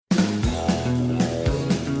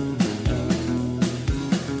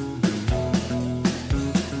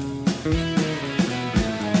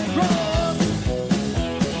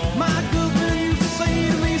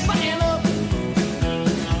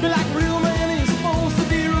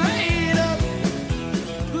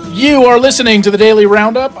You are listening to the Daily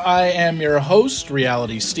Roundup. I am your host,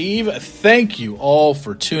 Reality Steve. Thank you all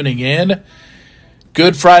for tuning in.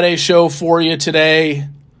 Good Friday show for you today.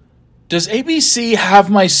 Does ABC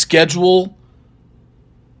have my schedule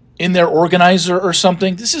in their organizer or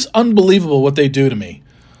something? This is unbelievable what they do to me.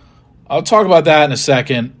 I'll talk about that in a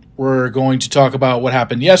second. We're going to talk about what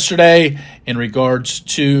happened yesterday in regards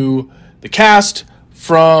to the cast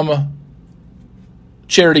from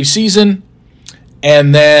charity season.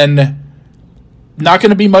 And then, not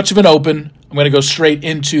going to be much of an open. I'm going to go straight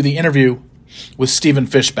into the interview with Stephen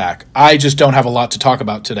Fishbach. I just don't have a lot to talk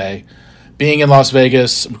about today. Being in Las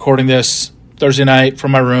Vegas, I'm recording this Thursday night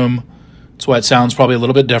from my room. That's why it sounds probably a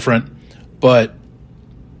little bit different. But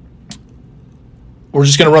we're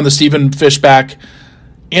just going to run the Stephen Fishbach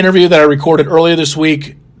interview that I recorded earlier this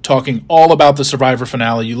week, talking all about the Survivor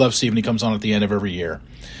finale. You love Stephen. He comes on at the end of every year.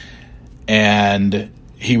 And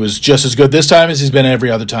he was just as good this time as he's been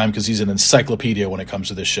every other time because he's an encyclopedia when it comes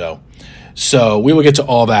to this show. So we will get to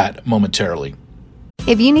all that momentarily.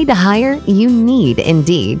 If you need to hire, you need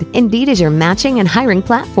Indeed. Indeed is your matching and hiring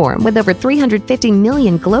platform with over 350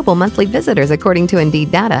 million global monthly visitors according to Indeed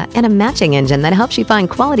data and a matching engine that helps you find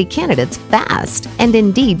quality candidates fast. And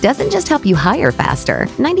Indeed doesn't just help you hire faster.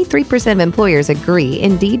 93% of employers agree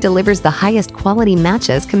Indeed delivers the highest quality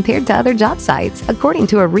matches compared to other job sites, according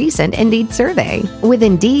to a recent Indeed survey. With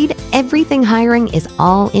Indeed, everything hiring is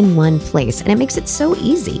all in one place, and it makes it so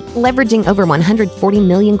easy. Leveraging over 140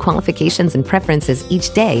 million qualifications and preferences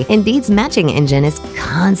each day, Indeed's matching engine is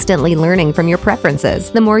constantly learning from your preferences.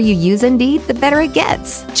 The more you use Indeed, the better it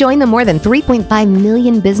gets. Join the more than 3.5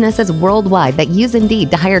 million businesses worldwide that use Indeed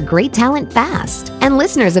to hire great talent fast. And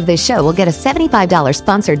listeners of this show will get a $75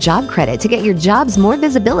 sponsored job credit to get your jobs more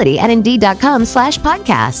visibility at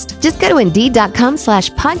Indeed.com/podcast. Just go to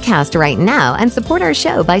Indeed.com/podcast right now and support our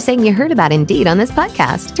show by saying you heard about Indeed on this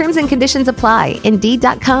podcast. Terms and conditions apply.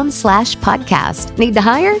 Indeed.com/podcast. Need to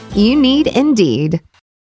hire? You need Indeed.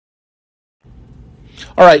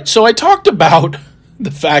 All right, so I talked about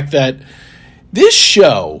the fact that this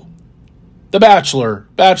show, The Bachelor,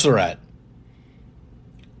 Bachelorette,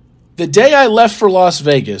 the day I left for Las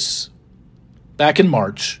Vegas back in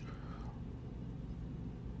March,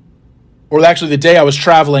 or actually the day I was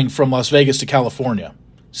traveling from Las Vegas to California,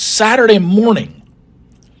 Saturday morning,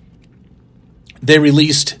 they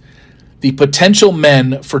released the potential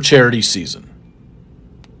men for charity season.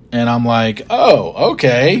 And I'm like, oh,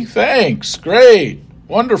 okay, thanks, great,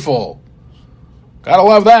 wonderful. Gotta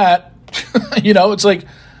love that. It's like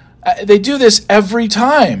they do this every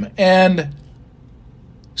time. And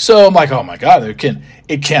so I'm like, oh my God, it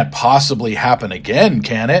can't possibly happen again,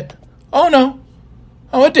 can it? Oh no.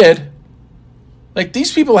 Oh, it did. Like,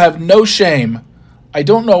 these people have no shame. I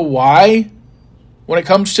don't know why when it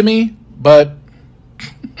comes to me, but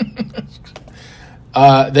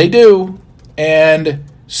they do. And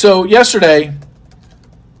so yesterday,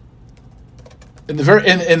 in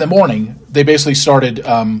the morning, they basically started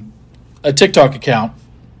a TikTok account,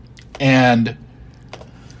 or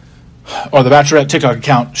the Bachelorette TikTok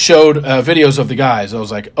account showed videos of the guys. I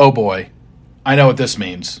was like, oh boy, I know what this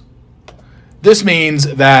means. This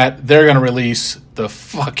means that they're going to release the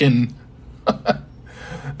fucking... they're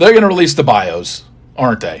going to release the bios,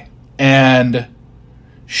 aren't they? And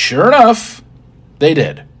sure enough, they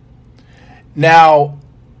did. Now,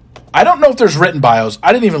 I don't know if there's written bios.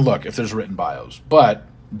 I didn't even look if there's written bios. But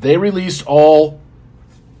they released all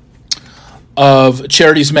of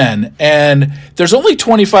Charity's men. And there's only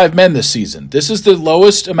 25 men this season. This is the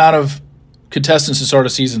lowest amount of contestants to start a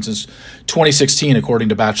season since 2016, according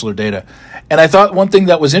to Bachelor data. And I thought one thing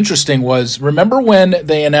that was interesting was, remember when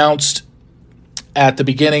they announced at the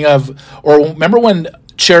beginning remember when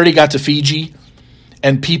Charity got to Fiji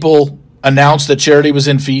and people announced that Charity was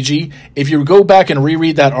in Fiji? If you go back and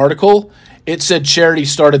reread that article, it said Charity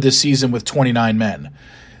started this season with 29 men.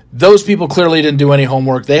 Those people clearly didn't do any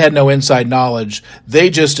homework. They had no inside knowledge. They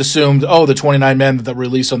just assumed, the 29 men that were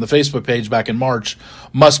released on the Facebook page back in March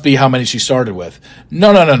must be how many she started with.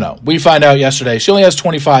 No. We find out yesterday she only has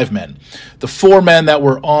 25 men. The 4 men that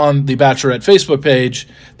were on the Bachelorette Facebook page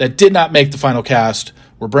that did not make the final cast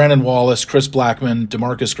were Brandon Wallace, Chris Blackman,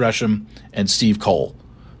 DeMarcus Gresham, and Steve Cole.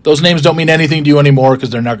 Those names don't mean anything to you anymore because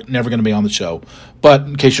they're never going to be on the show. But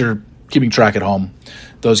in case you're keeping track at home,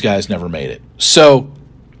 those guys never made it. So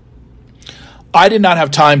I did not have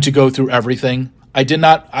time to go through everything.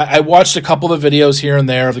 I watched a couple of videos here and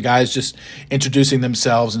there of the guys just introducing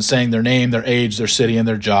themselves and saying their name, their age, their city, and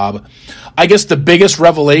their job. I guess the biggest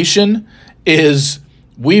revelation is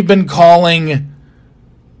we've been calling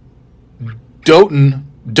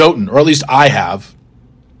Doughton, or at least I have.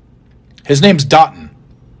 His name's Doughton.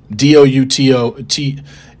 Dotun.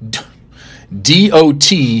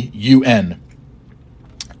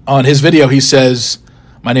 On his video, he says,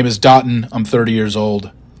 "My name is Dotun. I'm 30 years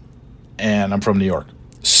old, and I'm from New York."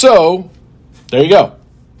 So, there you go.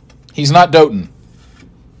 He's not Doten.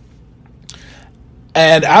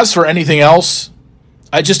 And as for anything else,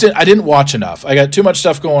 I didn't watch enough. I got too much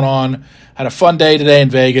stuff going on. Had a fun day today in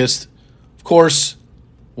Vegas. Of course,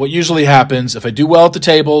 what usually happens, if I do well at the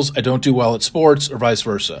tables, I don't do well at sports, or vice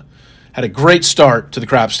versa. Had a great start to the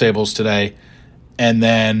craps tables today, and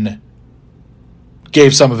then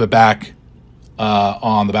gave some of it back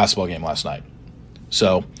on the basketball game last night.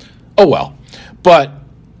 So, oh well. But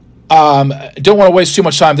don't want to waste too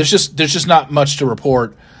much time. There's just not much to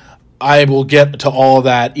report. I will get to all of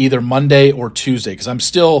that either Monday or Tuesday, because I'm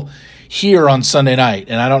still here on Sunday night,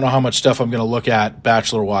 and I don't know how much stuff I'm going to look at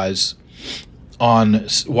Bachelor-wise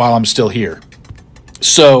while I'm still here.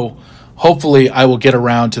 So hopefully I will get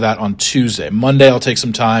around to that on Tuesday. Monday I'll take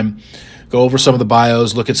some time, go over some of the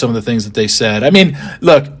bios, look at some of the things that they said. I mean,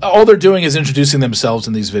 look, all they're doing is introducing themselves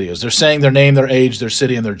in these videos. They're saying their name, their age, their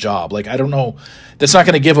city, and their job. Like, I don't know. That's not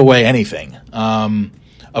going to give away anything.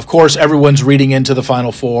 Of course, everyone's reading into the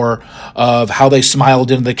Final Four of how they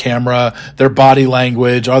smiled into the camera, their body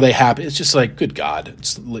language, are they happy? It's just like, good God.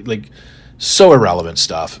 It's like so irrelevant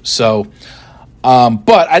stuff. So,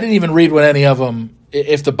 but I didn't even read what any of them,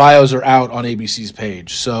 if the bios are out on ABC's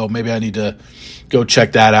page. So maybe I need to go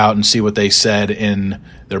check that out and see what they said in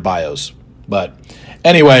their bios. But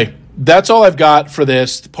anyway, that's all I've got for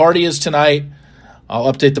this. The party is tonight.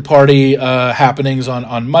 I'll update the party happenings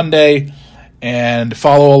on Monday. And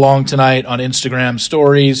follow along tonight on Instagram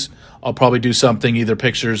stories. I'll probably do something, either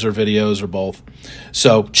pictures or videos or both.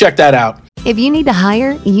 So check that out. If you need to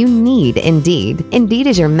hire, you need Indeed. Indeed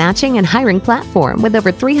is your matching and hiring platform with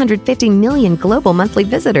over 350 million global monthly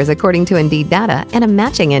visitors, according to Indeed data, and a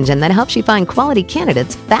matching engine that helps you find quality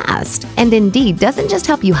candidates fast. And Indeed doesn't just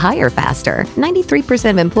help you hire faster. 93%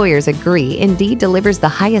 of employers agree Indeed delivers the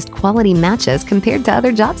highest quality matches compared to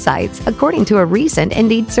other job sites, according to a recent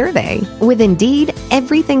Indeed survey. With Indeed,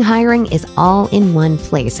 everything hiring is all in one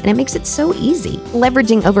place, and it makes it so easy.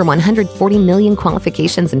 Leveraging over 140 million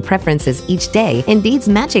qualifications and preferences each day, Indeed's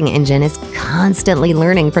matching engine is constantly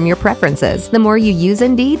learning from your preferences. The more you use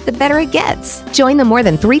Indeed, the better it gets. Join the more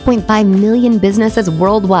than 3.5 million businesses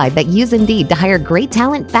worldwide that use Indeed to hire great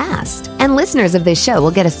talent fast. And listeners of this show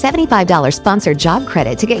will get a $75 sponsored job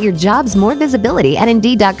credit to get your jobs more visibility at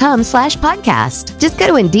Indeed.com/podcast. Just go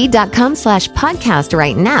to Indeed.com/podcast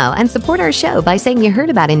right now and support our show by saying you heard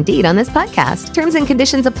about Indeed on this podcast. Terms and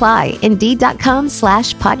conditions apply.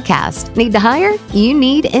 Indeed.com/podcast. Need to hire? You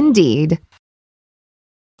need Indeed.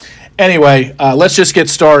 Anyway, let's just get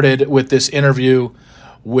started with this interview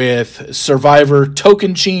with Survivor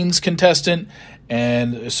Tocantins contestant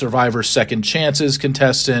and Survivor Second Chances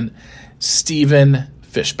contestant Stephen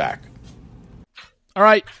Fishback. All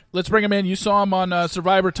right, let's bring him in. You saw him on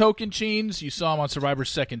Survivor Tocantins. You saw him on Survivor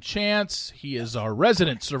Second Chance. He is our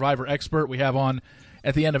resident Survivor expert we have on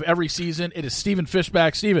at the end of every season. It is Stephen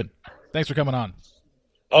Fishback. Stephen, thanks for coming on.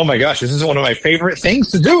 Oh my gosh, this is one of my favorite things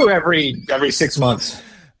to do every 6 months.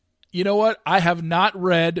 You know what? I have not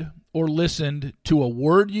read or listened to a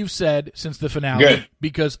word you've said since the finale. Good.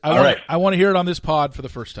 Because I want to hear it on this pod for the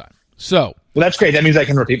first time. So, well, that's great. That means I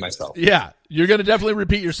can repeat myself. Yeah, you're going to definitely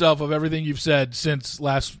repeat yourself of everything you've said since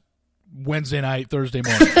last Wednesday night, Thursday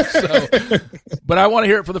morning. But I want to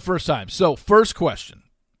hear it for the first time. So, first question.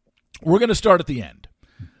 We're going to start at the end,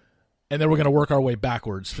 and then we're going to work our way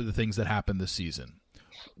backwards for the things that happened this season.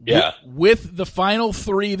 Yeah. With the final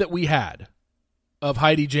three that we had of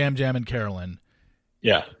Heidi, Jam Jam, and Carolyn.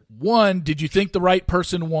 Yeah. One, did you think the right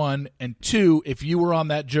person won? And two, if you were on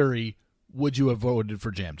that jury, would you have voted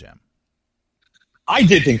for Jam Jam? I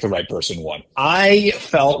did think the right person won. I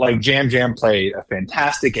felt like Jam Jam played a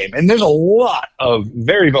fantastic game. And there's a lot of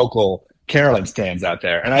very vocal Carolyn stands out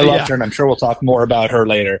there. And I loved her, and I'm sure we'll talk more about her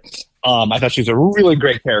later. I thought she was a really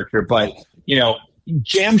great character. But, you know,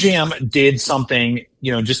 Jam Jam did something,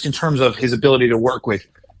 you know, just in terms of his ability to work with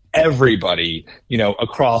everybody, you know,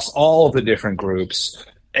 across all of the different groups.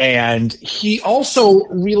 And he also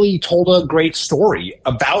really told a great story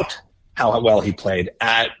about how well he played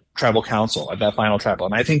at Tribal Council, at that final tribal.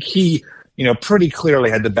 And I think he, you know, pretty clearly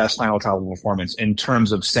had the best final tribal performance in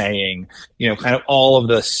terms of saying, you know, kind of all of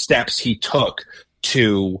the steps he took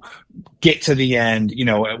to get to the end. You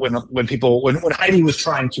know, when Heidi was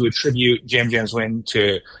trying to attribute Jam Jam's win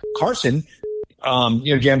to Carson,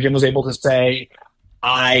 you know, Jam Jam was able to say,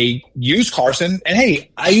 I use Carson, and hey,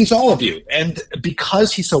 I use all of you. And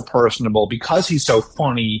because he's so personable, because he's so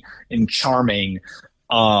funny and charming,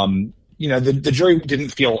 you the jury didn't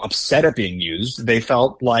feel upset at being used. They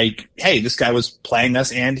felt like, hey, this guy was playing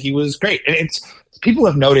us and he was great. And people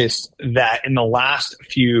have noticed that in the last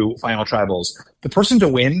few final tribals, the person to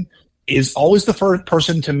win is always the first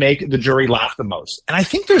person to make the jury laugh the most. And I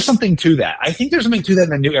think there's something to that. I think there's something to that in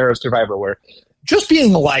the new era of Survivor, where just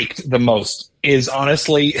being liked the most is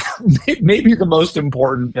honestly maybe the most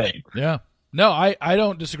important thing. Yeah. No, I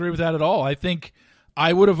don't disagree with that at all. I think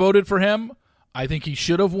I would have voted for him. I think he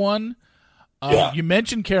should have won. You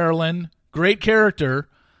mentioned Carolyn, great character.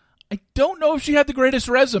 I don't know if she had the greatest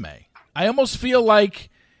resume. I almost feel like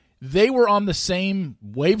they were on the same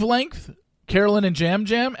wavelength, Carolyn and Jam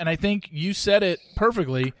Jam, and I think you said it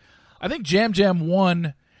perfectly. I think Jam Jam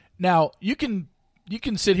won. Now, you can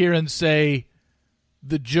sit here and say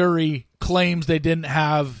the jury claims they didn't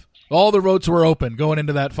have all the votes were open going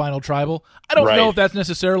into that final tribal. I don't know if that's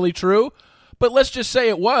necessarily true, but let's just say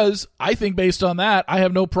it was. I think based on that, I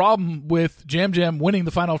have no problem with Jam Jam winning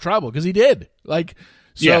the final tribal because he did. There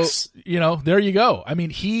you go. I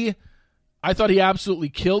mean, I thought he absolutely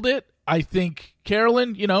killed it. I think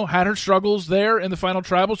Carolyn, had her struggles there in the final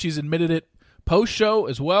tribal. She's admitted it post-show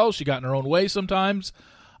as well. She got in her own way sometimes.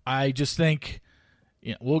 I just think,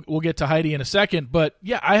 we'll get to Heidi in a second. But,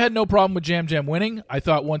 yeah, I had no problem with Jam Jam winning. I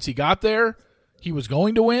thought once he got there, he was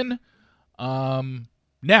going to win.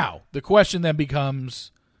 Now, the question then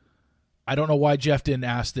becomes, I don't know why Jeff didn't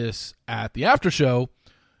ask this at the after show.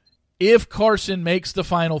 If Carson makes the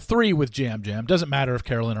final three with Jam Jam, doesn't matter if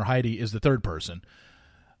Carolyn or Heidi is the third person.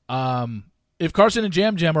 If Carson and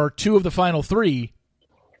Jam Jam are two of the final three,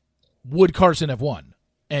 would Carson have won?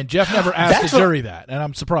 And Jeff never asked the jury that, and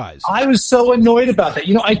I'm surprised. I was so annoyed about that.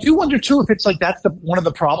 I do wonder, too, if it's like that's one of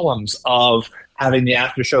the problems of having the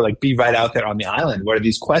after show be right out there on the island, where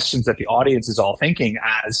these questions that the audience is all thinking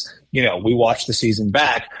as, we watch the season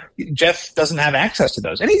back, Jeff doesn't have access to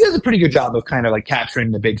those. And he does a pretty good job of kind of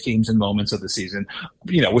capturing the big themes and moments of the season,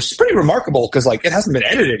 which is pretty remarkable because it hasn't been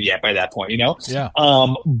edited yet by that point, Yeah.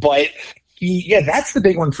 But that's the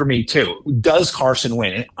big one for me too. Does Carson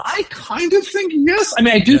win? And I kind of think yes. I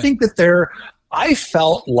mean, I do think that I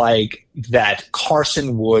felt like that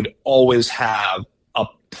Carson would always have a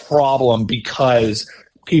problem because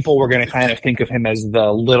people were going to kind of think of him as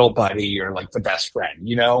the little buddy or the best friend,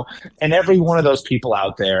 and every one of those people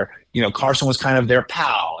out there, Carson was kind of their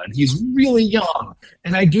pal and he's really young.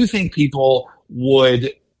 And I do think people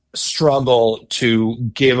would struggle to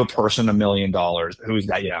give a person $1 million who's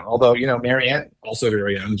that young. Although, Marianne, also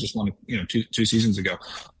very young, just won, two seasons ago.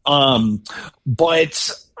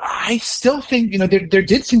 But I still think, there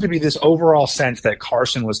did seem to be this overall sense that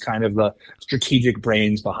Carson was kind of the strategic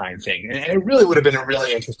brains behind things. And it really would have been a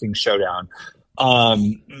really interesting showdown.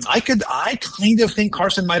 I kind of think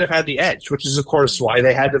Carson might have had the edge, which is, of course, why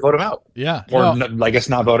they had to vote him out. Yeah. Or I guess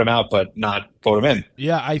not vote him out, but not vote him in.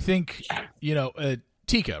 Yeah, I think,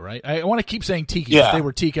 Tika, right? I want to keep saying Tika. Yeah. If they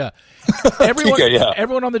were Tika.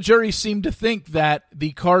 Everyone on the jury seemed to think that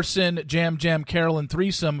the Carson, Jam Jam, Carolyn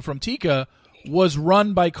threesome from Tika was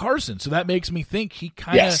run by Carson. So that makes me think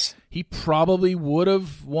he probably would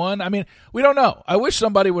have won. I mean, we don't know. I wish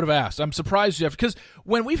somebody would have asked. I'm surprised, Jeff, because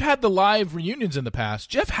when we've had the live reunions in the past,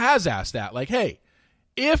 Jeff has asked that. Hey,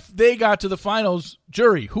 if they got to the finals,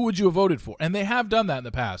 jury, who would you have voted for? And they have done that in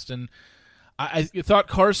the past. And I thought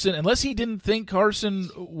Carson, unless he didn't think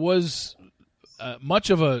Carson was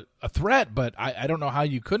much of a threat, but I don't know how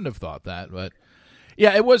you couldn't have thought that. But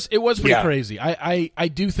yeah, it was pretty crazy. I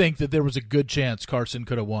do think that there was a good chance Carson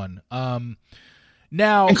could have won.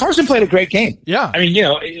 Now, and Carson played a great game. Yeah, I mean,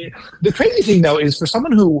 the crazy thing though is for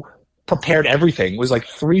someone who prepared everything, was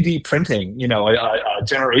 3D printing, a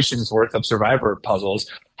generation's worth of Survivor puzzles.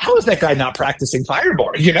 How is that guy not practicing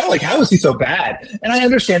Fireboard? How is he so bad? And I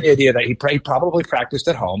understand the idea that he probably practiced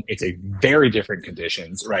at home. It's a very different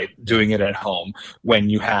conditions, right? Doing it at home when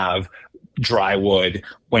you have dry wood,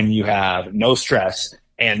 when you have no stress,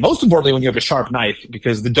 and most importantly, when you have a sharp knife,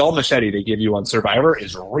 because the dull machete they give you on Survivor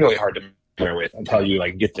is really hard to play with until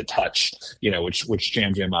you get the touch, which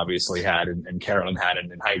Jam Jam obviously had and Carolyn had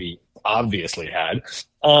and Heidi obviously had.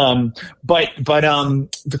 But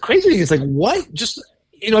the crazy thing is what just,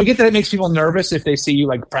 I get that it makes people nervous if they see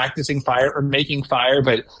you practicing fire or making fire,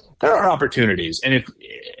 but there are opportunities. And if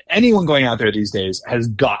anyone going out there these days has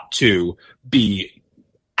got to be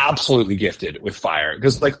absolutely gifted with fire,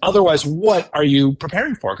 because otherwise what are you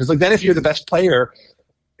preparing for? Because then if you're the best player,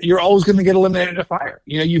 you're always going to get eliminated to fire.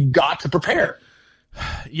 You've got to prepare.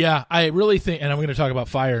 Yeah, I really think, and I'm going to talk about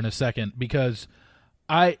fire in a second, because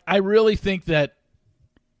I really think that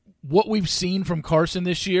what we've seen from Carson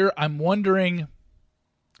this year, I'm wondering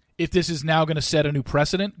if this is now going to set a new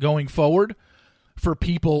precedent going forward for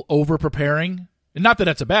people over preparing. And not that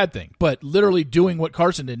that's a bad thing, but literally doing what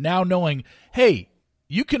Carson did, now knowing, hey,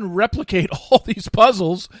 you can replicate all these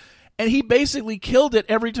puzzles, and he basically killed it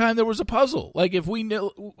every time there was a puzzle. Like if we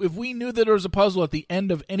knew that there was a puzzle at the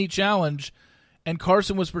end of any challenge and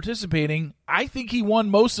Carson was participating, I think he won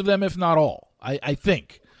most of them, if not all. I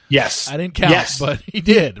think. Yes. I didn't count, but he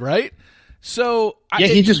did, right? So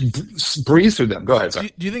he just breezed through them. Go ahead,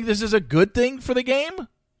 sorry. Do you think this is a good thing for the game?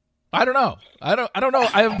 I don't know. I don't know.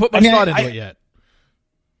 I haven't put much thought into it yet.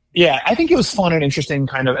 Yeah, I think it was fun and interesting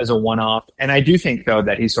kind of as a one-off. And I do think, though,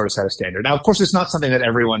 that he sort of set a standard. Now, of course, it's not something that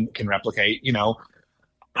everyone can replicate. You know,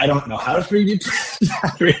 I don't know how to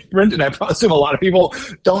 3D print, and I assume a lot of people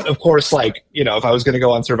don't. Of course, like, you know, if I was going to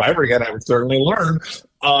go on Survivor again, I would certainly learn.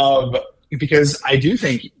 Because I do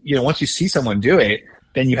think, you know, once you see someone do it,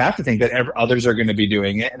 then you have to think that others are going to be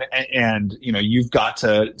doing it. And, you know, you've got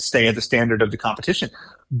to stay at the standard of the competition.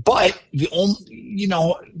 But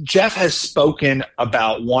Jeff has spoken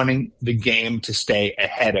about wanting the game to stay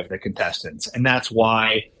ahead of the contestants. And that's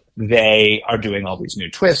why they are doing all these new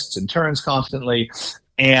twists and turns constantly.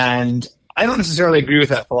 And I don't necessarily agree with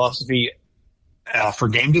that philosophy for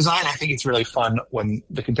game design. I think it's really fun when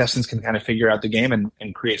the contestants can kind of figure out the game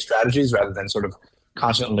and create strategies rather than sort of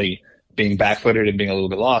constantly being back-footed and being a little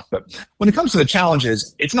bit lost. But when it comes to the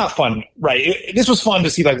challenges, it's not fun, right? This was fun to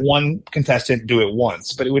see like one contestant do it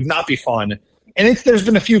once, but it would not be fun. And there's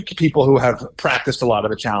been a few people who have practiced a lot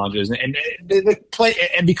of the challenges, and they play,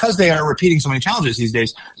 and because they are repeating so many challenges these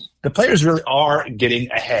days, the players really are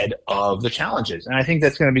getting ahead of the challenges. And I think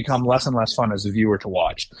that's going to become less and less fun as a viewer to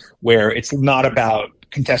watch, where it's not about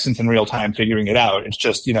contestants in real time figuring it out. It's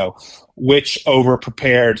just, you know, which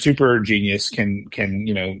over-prepared super genius can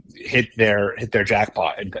hit their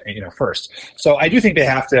jackpot, first. So I do think they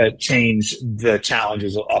have to change the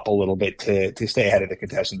challenges up a little bit to stay ahead of the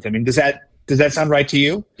contestants. I mean, does that sound right to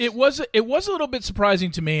you? It was a little bit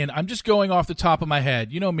surprising to me, and I'm just going off the top of my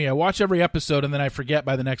head. You know me, I watch every episode and then I forget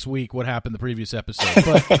by the next week what happened the previous episode.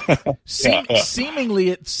 But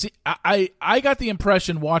seemingly, I got the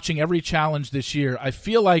impression watching every challenge this year, I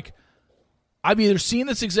feel like I've either seen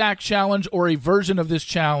this exact challenge or a version of this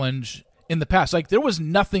challenge in the past. Like there was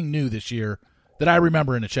nothing new this year that I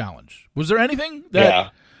remember in a challenge. Was there anything?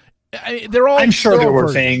 I'm sure there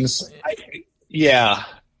were things.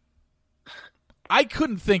 I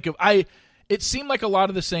couldn't think of it seemed like a lot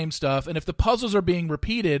of the same stuff, and if the puzzles are being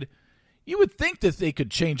repeated, you would think that they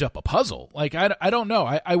could change up a puzzle. Like I don't know.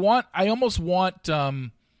 I almost want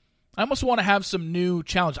to have some new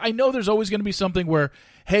challenge. I know there's always going to be something where,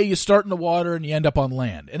 hey, you start in the water and you end up on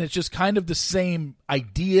land, and it's just kind of the same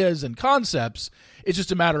ideas and concepts. It's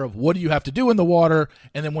just a matter of what do you have to do in the water,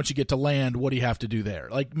 and then once you get to land, what do you have to do there?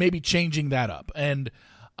 Like maybe changing that up. And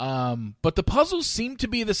but the puzzles seem to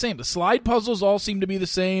be the same. The slide puzzles all seem to be the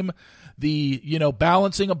same. The,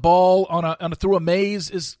 balancing a ball through a maze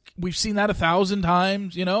is, we've seen that 1,000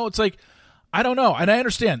 times. It's like, I don't know. And I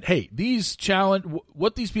understand, hey,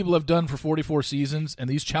 what these people have done for 44 seasons, and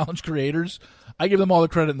these challenge creators, I give them all the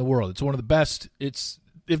credit in the world. It's one of the best, if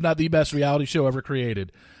not the best reality show ever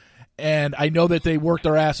created. And I know that they worked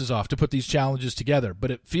their asses off to put these challenges together, but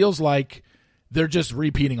it feels like they're just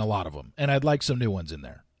repeating a lot of them. And I'd like some new ones in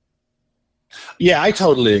there. Yeah, I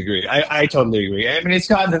totally agree. I totally agree. I mean,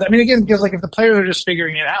 again, because like if the players are just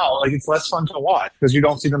figuring it out, like it's less fun to watch because you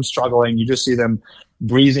don't see them struggling. You just see them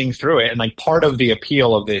breezing through it. And like part of the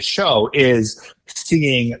appeal of this show is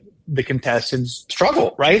seeing the contestants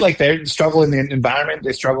struggle, right? Like they struggle in the environment,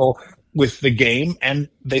 they struggle with the game, and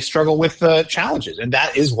they struggle with the challenges. And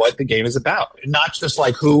that is what the game is about. Not just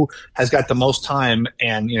like who has got the most time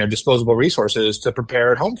and, disposable resources to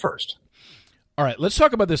prepare at home first. All right, let's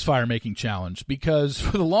talk about this fire-making challenge, because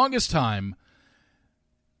for the longest time,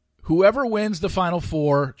 whoever wins the Final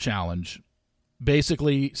Four challenge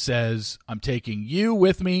basically says, I'm taking you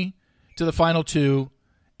with me to the Final Two,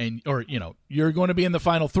 or you're going to be in the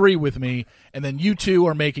Final Three with me, and then you two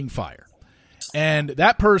are making fire. And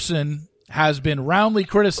that person has been roundly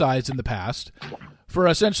criticized in the past for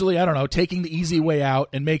essentially, taking the easy way out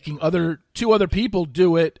and making two other people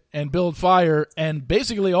do it and build fire, and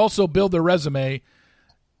basically also build their resume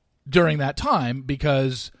during that time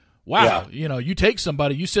because, wow, you take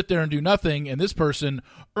somebody, you sit there and do nothing, and this person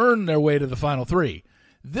earned their way to the Final Three.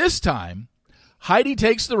 This time, Heidi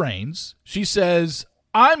takes the reins. She says,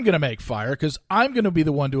 I'm going to make fire because I'm going to be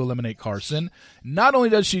the one to eliminate Carson. Not only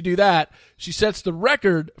does she do that, she sets the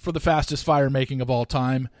record for the fastest fire making of all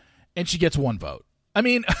time, and she gets 1 vote. I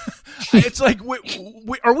mean, it's like,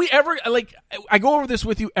 are we ever, like, I go over this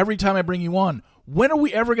with you every time I bring you on. When are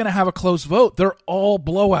we ever going to have a close vote? They're all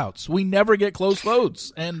blowouts. We never get close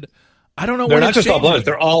votes. And I don't know. They're not just all blowouts;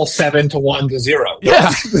 they're all 7-1-0.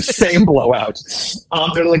 Yeah, the same blowout.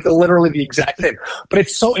 They're like literally the exact same. But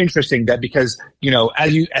it's so interesting that because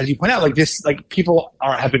as you point out, like this, like people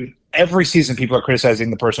have been every season. People are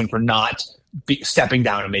criticizing the person for not stepping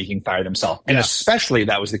down and making fire themselves, and especially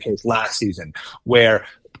that was the case last season where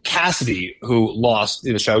Cassidy, who lost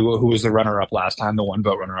the show, who was the runner-up last time, the one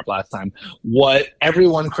vote runner-up last time, what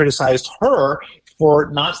everyone criticized her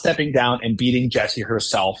for not stepping down and beating Jessie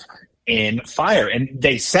herself in fire. And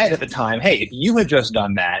they said at the time, hey, if you had just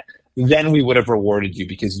done that, then we would have rewarded you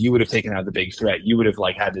because you would have taken out the big threat. You would have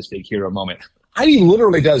had this big hero moment. Heidi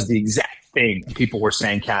literally does the exact thing people were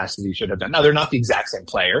saying Cassidy should have done. Now, they're not the exact same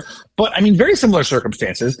player, but I mean, very similar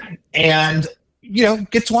circumstances, and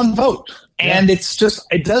gets one vote. And it's just,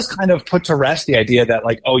 it does kind of put to rest the idea that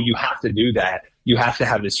like, oh, you have to do that. You have to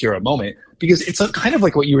have this hero moment, because it's kind of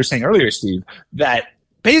like what you were saying earlier, Steve, that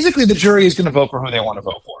basically the jury is going to vote for who they want to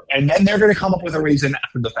vote for. And then they're going to come up with a reason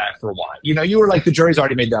after the fact for why. You were like, the jury's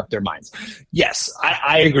already made up their minds. Yes,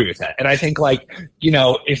 I agree with that. And I think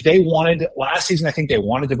if they wanted last season, I think they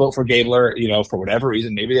wanted to vote for Gabler, for whatever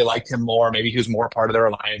reason. Maybe they liked him more. Maybe he was more part of their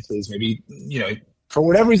alliances. Maybe, for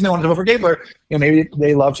whatever reason they wanted to vote for Gabler, maybe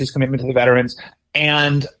they loved his commitment to the veterans.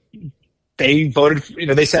 And they voted,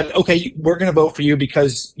 they said, okay, we're going to vote for you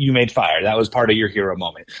because you made fire. That was part of your hero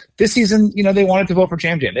moment. This season, they wanted to vote for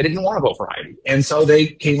Jam Jam. They didn't want to vote for Heidi. And so they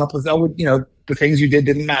came up with, the things you did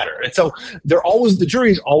didn't matter. And so the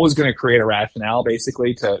jury is always going to create a rationale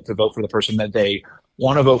basically to vote for the person that they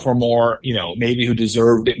want to vote for more, maybe who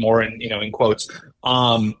deserved it more in quotes.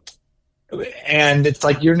 And it's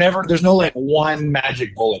like there's no like one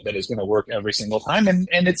magic bullet that is going to work every single time. And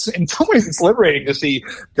it's in some ways it's liberating to see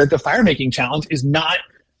that the fire making challenge is not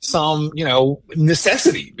some,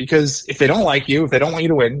 necessity, because if they don't like you, if they don't want you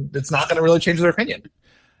to win, it's not going to really change their opinion.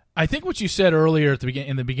 I think what you said earlier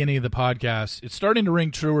in the beginning of the podcast, it's starting to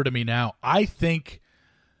ring truer to me now. I think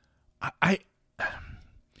I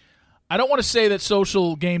don't want to say that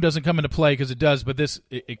social game doesn't come into play, because it does, but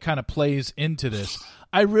it kind of plays into this.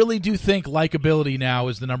 I really do think likability now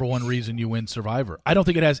is the number one reason you win Survivor. I don't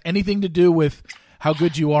think it has anything to do with how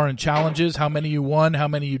good you are in challenges, how many you won, how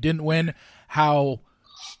many you didn't win,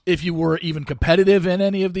 if you were even competitive in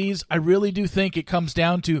any of these. I really do think it comes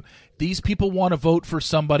down to these people want to vote for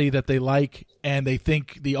somebody that they like and they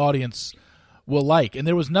think the audience will like. And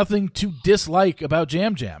there was nothing to dislike about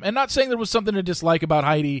Jam Jam. And not saying there was something to dislike about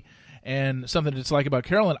Heidi and something to dislike about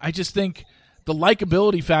Carolyn. I just think the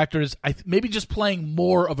likability factor is maybe just playing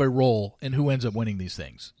more of a role in who ends up winning these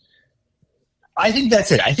things. I think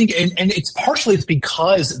that's it. I think, and it's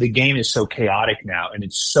because the game is so chaotic now and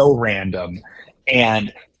it's so random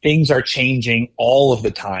and things are changing all of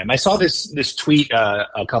the time. I saw this tweet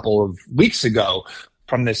a couple of weeks ago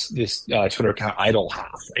from this Twitter account, Idle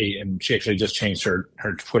Half, and she actually just changed her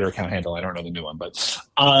Twitter account handle. I don't know the new one, but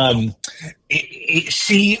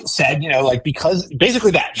she said, because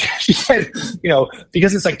basically that she said,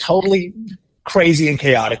 because it's like totally crazy and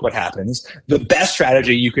chaotic what happens, the best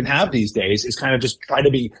strategy you can have these days is kind of just try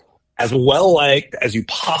to be as well liked as you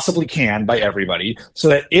possibly can by everybody, so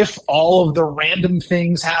that if all of the random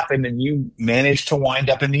things happen and you manage to wind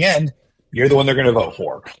up in the end, you're the one they're going to vote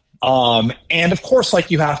for. And of course,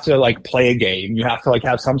 you have to play a game. You have to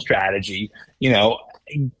have some strategy,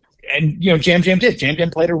 and Jam Jam did. Jam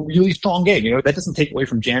Jam played a really strong game. That doesn't take away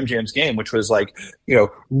from Jam Jam's game, which was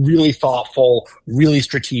really thoughtful, really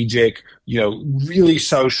strategic, really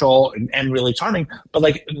social and really charming.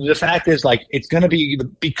 But the fact is, it's going to be,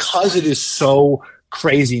 because it is so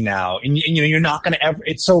crazy now, and you're not going to ever.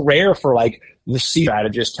 It's so rare for the C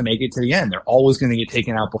strategists to make it to the end. They're always going to get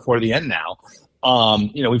taken out before the end now.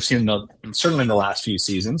 We've seen certainly in the last few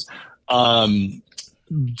seasons,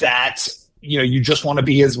 that, you just want to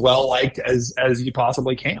be as well liked as you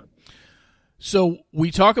possibly can. So we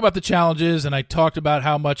talk about the challenges, and I talked about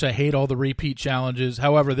how much I hate all the repeat challenges.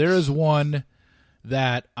 However, there is one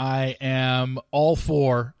that I am all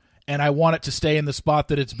for, and I want it to stay in the spot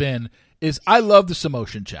that it's been, is I love the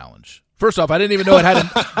Samotion challenge. First off, I didn't even know it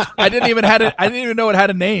had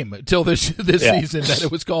a name until this season, that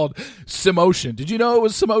it was called Samotion. Did you know it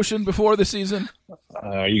was Samotion before the season?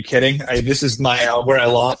 Are you kidding? This is my where I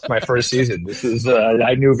lost my first season. This is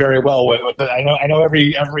I knew very well I know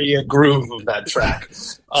every groove of that track.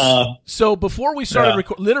 So before we started,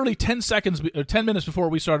 literally 10 minutes before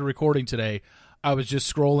we started recording today, I was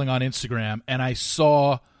just scrolling on Instagram and I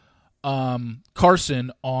saw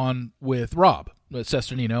Carson on with Rob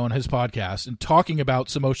Sesternino on his podcast and talking about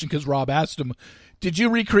Samotion, because Rob asked him, did you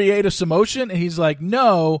recreate a Samotion? And he's like,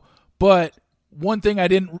 no, but one thing I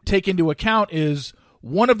didn't take into account is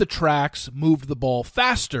one of the tracks moved the ball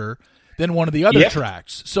faster than one of the other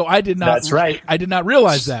tracks. So I did not. That's right. I did not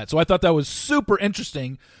realize that. So I thought that was super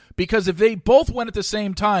interesting, because if they both went at the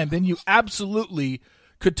same time, then you absolutely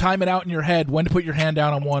could time it out in your head when to put your hand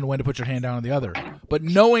down on one, when to put your hand down on the other. But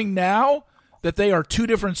knowing now that they are two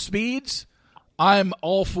different speeds, I'm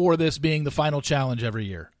all for this being the final challenge every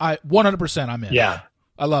year. 100% I'm in. Yeah.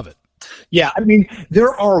 I love it. Yeah, I mean,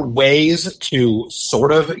 there are ways to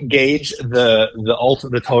sort of gauge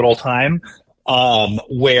the total time,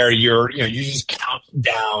 where you just count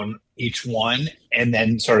down each one and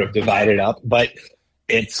then sort of divide it up. But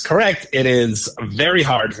it's correct. It is very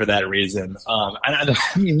hard for that reason. And I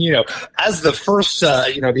mean, as the first,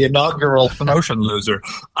 the inaugural promotion loser,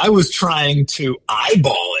 I was trying to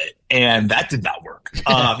eyeball it, and that did not work.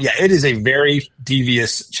 It is a very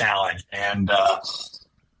devious challenge, and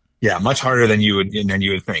much harder than you would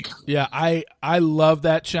think. Yeah, I love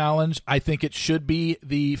that challenge. I think it should be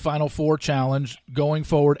the Final Four challenge going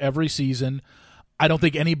forward every season. I don't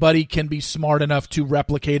think anybody can be smart enough to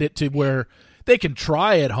replicate it to where they can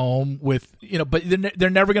try at home with, but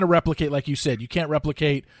they're never going to replicate, like you said. You can't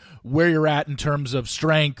replicate where you're at in terms of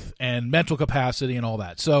strength and mental capacity and all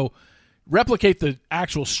that. So replicate the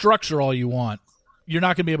actual structure all you want. You're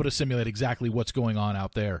not going to be able to simulate exactly what's going on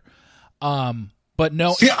out there. But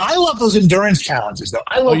no. See, I love those endurance challenges, though.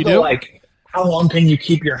 I love how long can you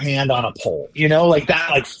keep your hand on a pole? Like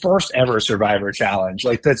that, first ever Survivor challenge.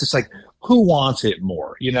 That's just who wants it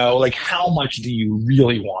more? How much do you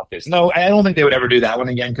really want this? No, I don't think they would ever do that one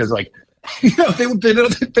again, because they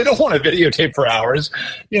don't want to videotape for hours.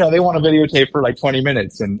 They want to videotape for 20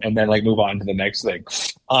 minutes and then move on to the next thing.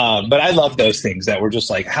 But I love those things that were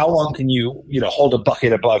just how long can you hold a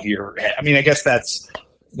bucket above your head? I mean, I guess that's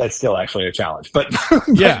still actually a challenge, but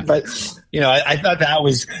yeah. but I thought that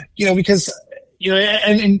was because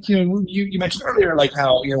and you mentioned earlier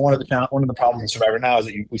how one of the problems in Survivor now is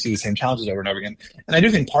that we see the same challenges over and over again, and I do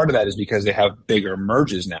think part of that is because they have bigger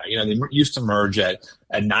merges now. They used to merge at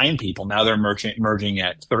 9 people, now they're merging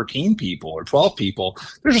at 13 people or 12 people.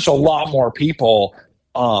 There's just a lot more people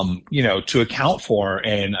to account for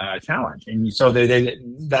in a challenge. And so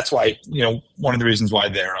that's why, one of the reasons why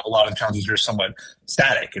a lot of the challenges are somewhat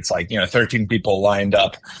static. It's 13 people lined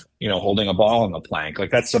up, holding a ball on the plank.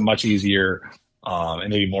 That's a much easier, and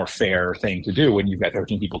maybe more fair thing to do when you've got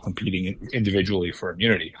 13 people competing individually for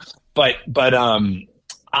immunity. But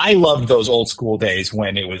I loved those old school days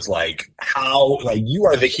when it was how you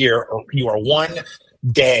are the hero, or you are one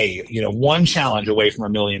day, one challenge away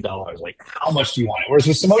from $1 million. How much do you want it? Whereas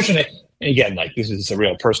with Samotion, and again, this is a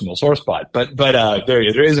real personal sore spot, but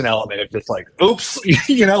there is an element of just oops,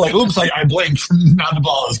 oops, I blinked, now the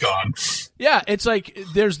ball is gone. Yeah, it's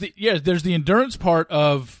there's the endurance part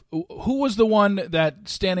of who was the one that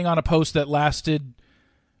standing on a post that lasted.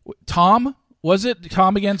 Tom, was it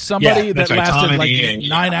Tom against somebody that lasted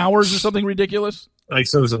 9 hours or something ridiculous?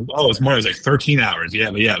 So it was more. It was 13 hours.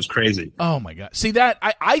 Yeah, but it was crazy. Oh my God! See that?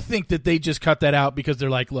 I think that they just cut that out because they're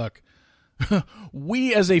look,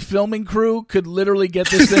 we as a filming crew could literally get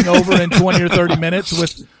this thing over in 20 or 30 minutes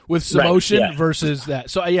with Samotion versus that.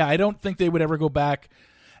 So yeah, I don't think they would ever go back.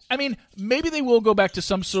 I mean, maybe they will go back to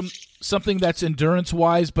something that's endurance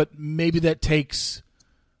wise, but maybe that takes,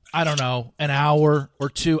 I don't know, an hour or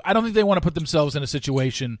two. I don't think they want to put themselves in a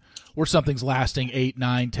situation where something's lasting 8,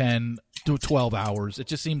 9, 10 to 12 hours. It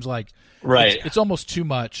just seems it's almost too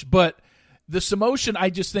much. But the Samotion, I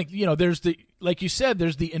just think, there's like you said,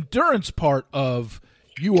 there's the endurance part of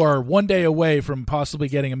you are one day away from possibly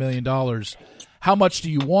getting $1 million. How much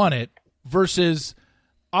do you want it? Versus,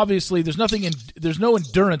 obviously, there's no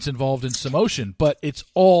endurance involved in Samotion, but it's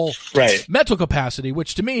all mental capacity,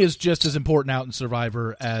 which to me is just as important out in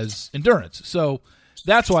Survivor as endurance. So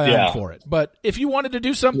that's why I'm for it. But if you wanted to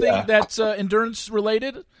do something that's endurance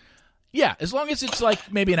related, yeah, as long as it's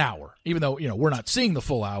maybe an hour, even though we're not seeing the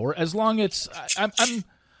full hour. As long as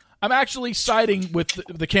I'm actually siding with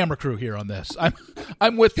the camera crew here on this.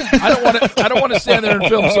 I'm with. I don't want to stand there and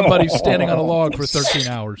film somebody standing on a log for 13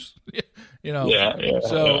 hours. Yeah.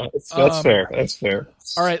 So that's fair. That's fair.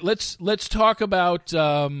 All right, let's talk about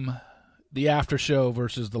the after show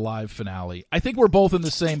versus the live finale. I think we're both in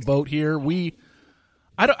the same boat here.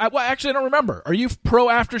 I don't remember. Are you pro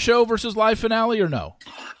after show versus live finale or no?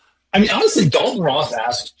 I mean, honestly, Dalton Ross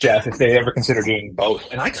asked Jeff if they ever consider doing both.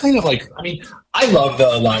 And I kind of I love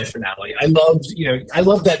the live finale. I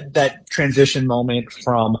love that transition moment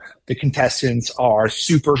from the contestants are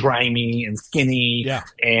super grimy and skinny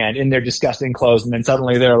and in their disgusting clothes. And then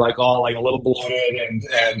suddenly they're all a little bloated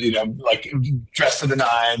and dressed to the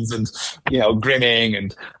nines and, grinning.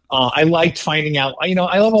 And I liked finding out, I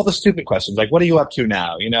love all the stupid questions. Like, what are you up to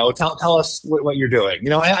now? Tell us what you're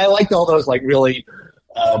doing. I liked all those like really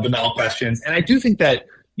banal questions. And I do think that,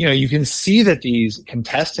 you can see that these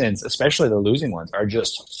contestants, especially the losing ones, are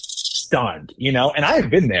just stunned, and I have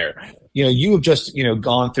been there. You have just,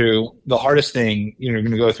 gone through the hardest thing you're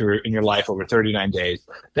going to go through in your life over 39 days.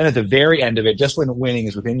 Then at the very end of it, just when winning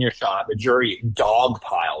is within your shot, the jury dog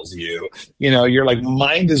piles you, your like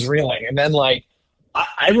mind is reeling. And then like,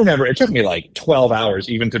 I remember it took me like 12 hours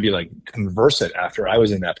even to be like conversant after I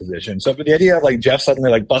was in that position. So for the idea of like Jeff suddenly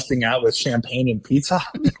like busting out with champagne and pizza,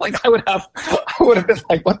 like I would have been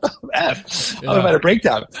like, what the F? I would have had a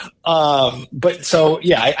breakdown. But so,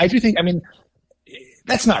 yeah, I do think,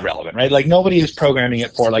 that's not relevant, right? Like nobody is programming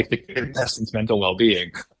it for like the contestants' mental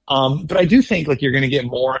well-being. But I do think like you're going to get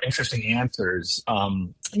more interesting answers.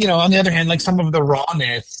 On the other hand, like some of the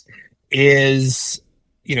rawness is,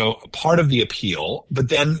 part of the appeal, but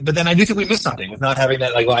then I do think we missed something with not having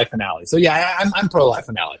that like live finale. So yeah, I'm pro live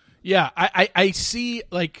finale. Yeah, I see.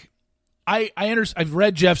 Like, I understand. I've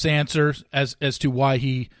read Jeff's answers as to why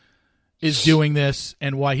he is doing this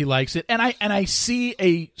and why he likes it, and I see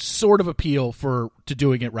a sort of appeal to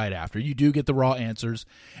doing it right after. You do get the raw answers,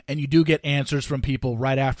 and you do get answers from people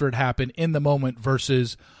right after it happened in the moment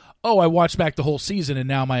versus, oh, I watched back the whole season and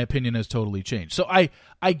now my opinion has totally changed. So I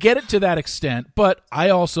get it to that extent, but I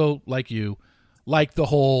also, like you, like the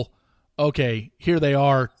whole, okay, here they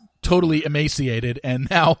are totally emaciated, and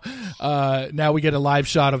now we get a live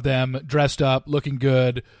shot of them dressed up, looking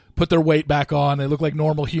good, put their weight back on, they look like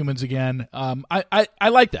normal humans again. I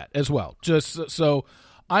like that as well. Just so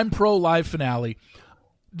I'm pro live finale.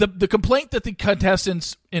 The complaint that the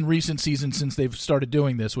contestants in recent seasons since they've started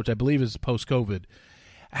doing this, which I believe is post-COVID,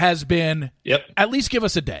 has been, at least give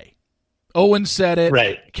us a day. Owen said it.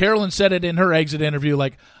 Right. Carolyn said it in her exit interview.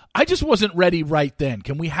 Like, I just wasn't ready right then.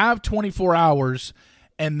 Can we have 24 hours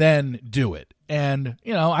and then do it? And,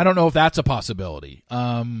 I don't know if that's a possibility.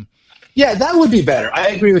 Yeah, that would be better. I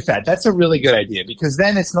agree with that. That's a really good idea because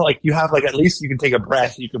then it's not like you have like, at least you can take a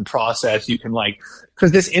breath, you can process, you can like,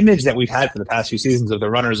 because this image that we've had for the past few seasons of the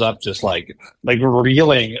runners up just like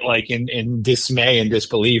reeling like in dismay and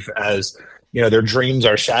disbelief as, their dreams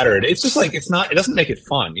are shattered. It's just like, it doesn't make it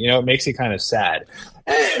fun. It makes it kind of sad.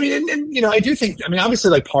 I do think,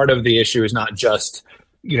 obviously like part of the issue is not just,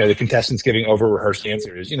 the contestants giving over rehearsed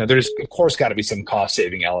answers. There's of course got to be some cost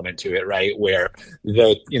saving element to it, right? Where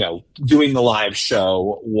doing the live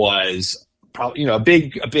show was probably, a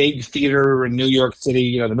big theater in New York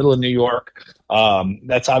City, the middle of New York.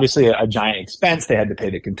 That's obviously a giant expense. They had to pay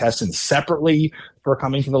the contestants separately for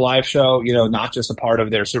coming to the live show, not just a part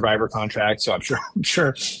of their Survivor contract. So I'm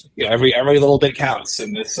sure, every little bit counts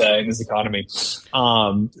in this economy.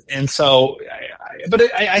 And so,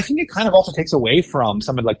 I think it kind of also takes away from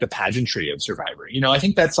some of like the pageantry of Survivor. I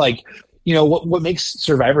think that's like, what makes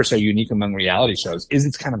Survivor so unique among reality shows is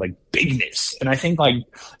its kind of like bigness. And I think like,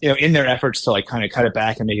 in their efforts to like kind of cut it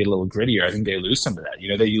back and make it a little grittier, I think they lose some of that.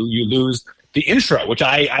 You lose the intro, which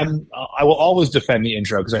I will always defend the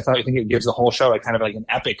intro because I think it gives the whole show like kind of like an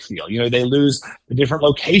epic feel. They lose the different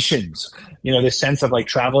locations, the sense of like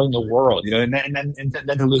traveling the world, and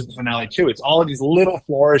then to lose the finale too. It's all of these little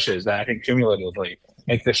flourishes that I think cumulatively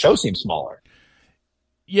make the show seem smaller.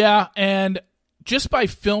 Yeah, and just by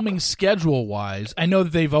filming schedule-wise, I know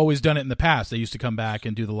that they've always done it in the past. They used to come back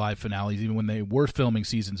and do the live finales even when they were filming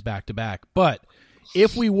seasons back-to-back. But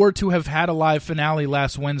if we were to have had a live finale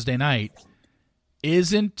last Wednesday night,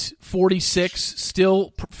 isn't 46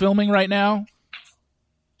 still filming right now?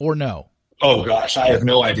 Or no? Oh, gosh, I have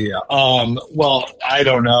no idea. Well, I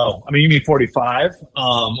don't know. You mean 45?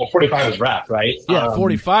 Well, 45 is wrapped, right? Yeah,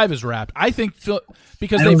 45 is wrapped. I think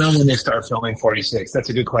because I don't know when they start filming 46. That's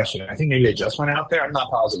a good question. I think maybe they just went out there. I'm not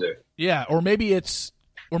positive. Yeah, or maybe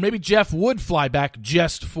Jeff would fly back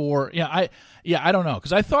just for I don't know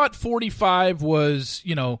because I thought 45 was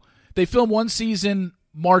they film one season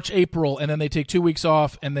March, April, and then they take 2 weeks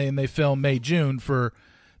off, and then they film May, June for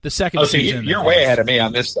the second season. You're way ahead of me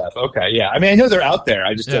on this stuff. Okay, yeah. I know they're out there.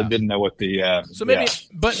 I just didn't know what the. So maybe,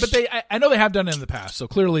 but they. I know they have done it in the past. So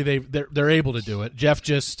clearly they're able to do it. Jeff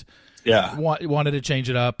just wanted to change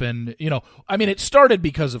it up, and it started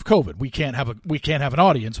because of COVID. We can't have an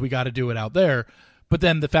audience. We got to do it out there. But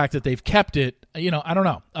then the fact that they've kept it, I don't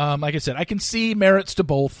know. Like I said, I can see merits to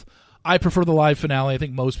both. I prefer the live finale. I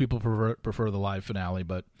think most people prefer the live finale,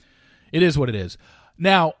 but it is what it is.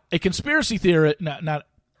 Now, a conspiracy theory,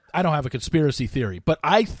 I don't have a conspiracy theory, but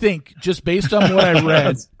I think just based on what I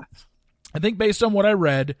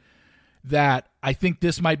read, that I think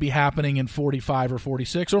this might be happening in 45 or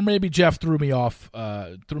 46, or maybe Jeff threw me off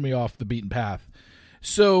the beaten path.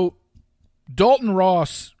 So Dalton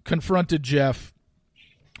Ross confronted Jeff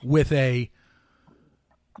with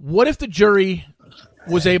what if the jury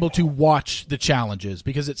was able to watch the challenges?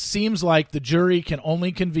 Because it seems like the jury can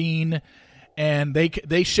only convene and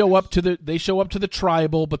they show up to the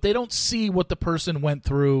tribal, but they don't see what the person went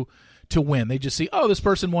through to win. They just see, oh, this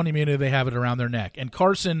person won immunity, they have it around their neck. And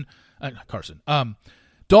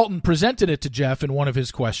Dalton presented it to Jeff in one of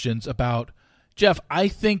his questions about, Jeff, I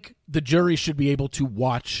think the jury should be able to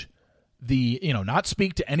watch not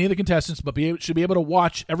speak to any of the contestants, but should be able to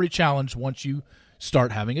watch every challenge once you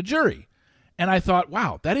start having a jury. And I thought,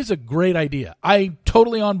 wow, that is a great idea. I'm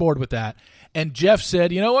totally on board with that. And Jeff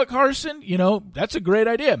said, you know what, Carson, that's a great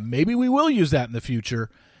idea. Maybe we will use that in the future.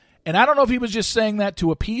 And I don't know if he was just saying that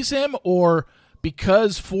to appease him or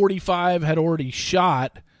because 45 had already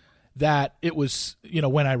shot, that it was,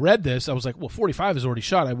 when I read this, I was like, well, 45 is already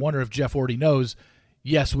shot. I wonder if Jeff already knows,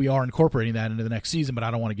 yes, we are incorporating that into the next season, but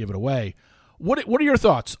I don't want to give it away. What are your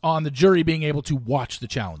thoughts on the jury being able to watch the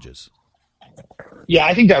challenges? Yeah,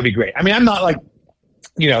 I think that would be great. I mean, I'm not like,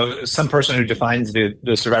 some person who defines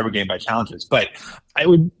the Survivor game by challenges, but I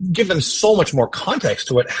would give them so much more context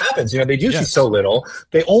to what happens. They do see so little.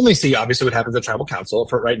 They only see, obviously, what happens at Tribal Council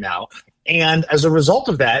for right now. And as a result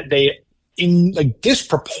of that, they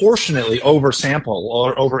disproportionately oversample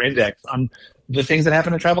or over-index on the things that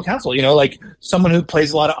happen at Tribal Council. Like someone who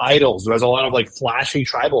plays a lot of idols, who has a lot of flashy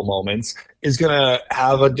tribal moments, is going to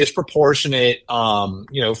have a disproportionate,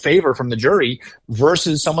 favor from the jury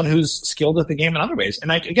versus someone who's skilled at the game in other ways. And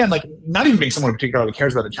not even being someone who particularly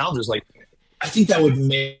cares about the challenges, I think that would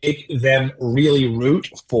make them really root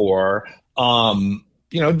for,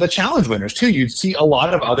 the challenge winners too. You'd see a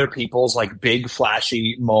lot of other people's big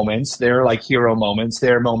flashy moments. They're hero moments.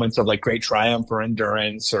 They're moments of great triumph or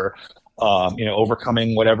endurance or,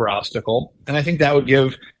 overcoming whatever obstacle. And I think that would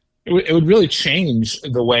it would really change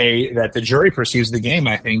the way that the jury perceives the game,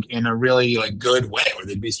 I think, in a really good way, where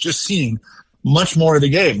they'd be just seeing much more of the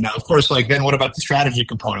game. Now, of course, then what about the strategy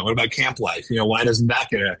component? What about camp life? Why doesn't that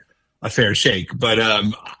get a fair shake? But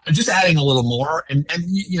just adding a little more and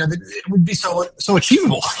it would be so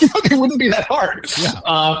achievable. It wouldn't be that hard.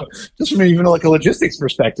 Yeah. Just from even a logistics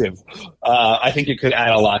perspective, I think it could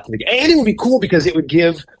add a lot to the game. And it would be cool because it would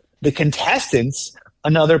give the contestants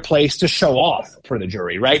another place to show off for the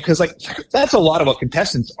jury, right? Because that's a lot of what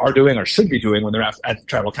contestants are doing or should be doing when they're at the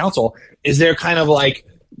Tribal Council, is they're kind of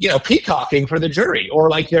peacocking for the jury,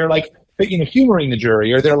 or they're humoring the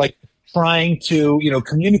jury, or they're trying to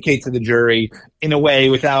communicate to the jury in a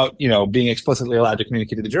way without being explicitly allowed to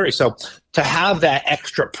communicate to the jury. So to have that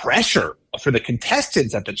extra pressure for the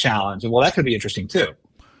contestants at the challenge, well, that could be interesting too.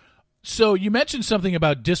 So you mentioned something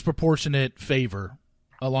about disproportionate favor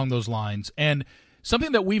along those lines, and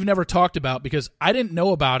something that we've never talked about because I didn't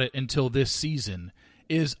know about it until this season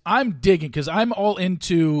is I'm digging, because I'm all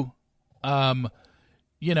into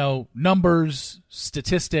numbers,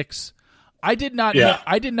 statistics. I did not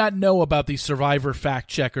know about the Survivor Fact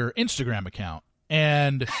Checker Instagram account,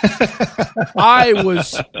 and I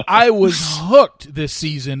was hooked this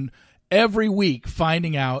season every week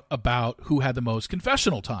finding out about who had the most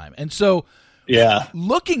confessional time. And so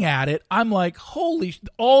looking at it, I'm like,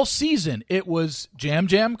 all season it was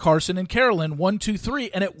Jam, Carson, and Carolyn 1, 2,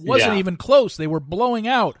 3, and it wasn't even close. They were blowing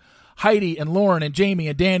out Heidi and Lauren and Jamie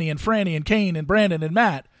and Danny and Franny and Kane and Brandon and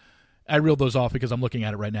Matt. I reeled those off because I'm looking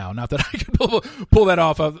at it right now. Not that I can pull that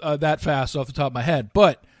off that fast off the top of my head.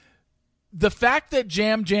 But the fact that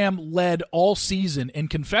Jam led all season in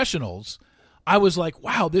confessionals, I was like,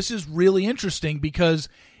 wow, this is really interesting, because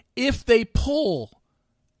if they pull,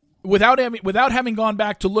 without having gone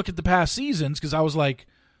back to look at the past seasons, because I was like,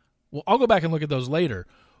 well, I'll go back and look at those later.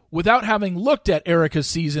 Without having looked at Erica's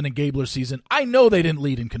season and Gabler's season, I know they didn't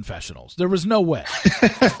lead in confessionals. There was no way.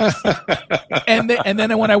 and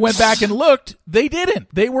then when I went back and looked, they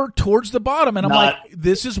didn't. They were towards the bottom, and I'm like,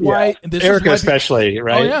 this is why. Yeah. Erica especially,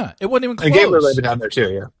 right? Oh yeah, it wasn't even close. And Gabler lived down there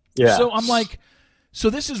too. Yeah. So I'm like, so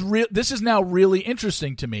this is now really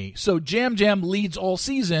interesting to me. So Jam leads all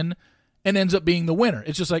season and ends up being the winner.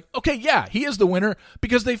 It's just like, okay, yeah, he is the winner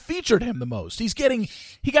because they featured him the most. He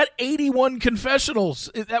got 81 confessionals.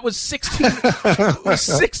 That was 16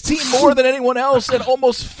 more than anyone else, and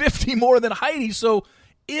almost 50 more than Heidi. So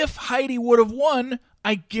if Heidi would have won,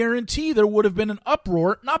 I guarantee there would have been an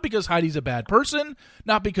uproar, not because Heidi's a bad person,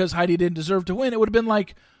 not because Heidi didn't deserve to win. It would have been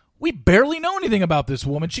like, we barely know anything about this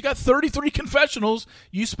woman. She got 33 confessionals.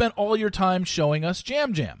 You spent all your time showing us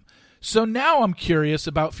Jam. So now I'm curious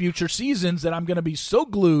about future seasons that I'm going to be so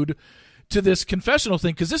glued to this confessional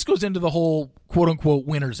thing, because this goes into the whole quote-unquote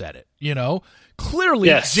winner's edit, Clearly,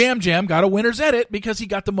 Yes. Jam Jam got a winner's edit because he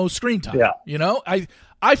got the most screen time. Yeah.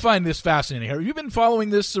 I find this fascinating. Have you been following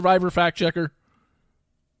this Survivor fact checker?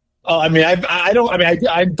 Oh, I mean, I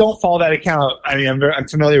don't follow that account. I mean, I'm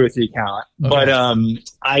familiar with the account, but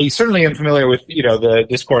I certainly am familiar with the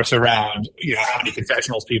discourse around how many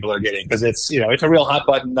confessionals people are getting, because it's it's a real hot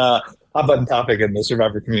button topic in the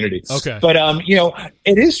Survivor community. Okay, but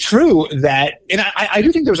it is true that, and I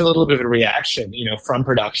do think there was a little bit of a reaction from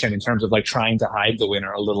production in terms of like trying to hide the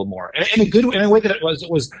winner a little more, and in a way that it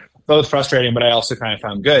was both frustrating, but I also kind of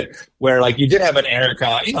found good, where like you did have an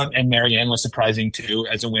Erica, and Marianne was surprising too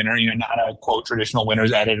as a winner, not a quote traditional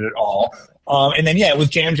winner's edit at all. And then,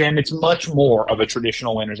 with Jam Jam, it's much more of a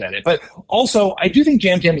traditional winner's edit. But also, I do think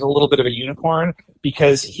Jam Jam is a little bit of a unicorn,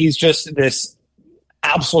 because he's just this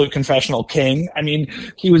absolute confessional king. I mean,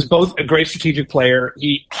 he was both a great strategic player,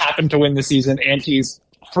 he happened to win the season, and he's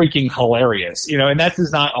freaking hilarious, and that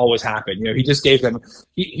does not always happen. He just gave them,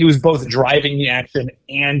 he was both driving the action,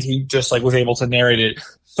 and he just like was able to narrate it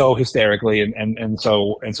so hysterically and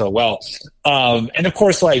so well. And of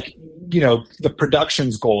course, like, the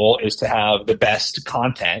production's goal is to have the best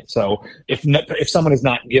content. So if someone is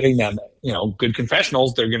not giving them, good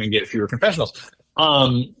confessionals, they're going to get fewer confessionals.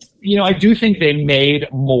 I do think they made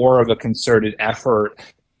more of a concerted effort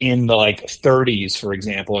in the like 30s, for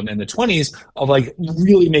example, and in the 20s, of like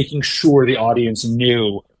really making sure the audience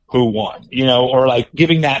knew who won, or like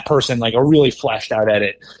giving that person like a really fleshed out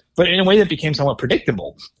edit, but in a way that became somewhat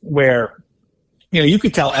predictable, where, you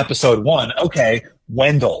could tell episode 1, okay,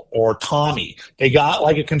 Wendell or Tommy, they got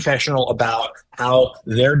like a confessional about how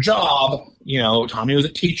their job, Tommy was a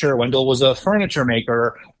teacher, Wendell was a furniture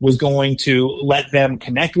maker, was going to let them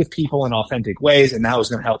connect with people in authentic ways, and that was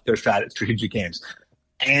going to help their strategic games.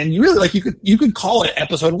 And you really, like, you could call it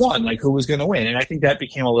episode 1, like who was going to win. And I think that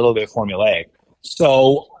became a little bit formulaic.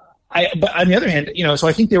 So but on the other hand, so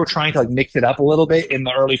I think they were trying to like mix it up a little bit in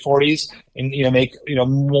the early 40s and, make,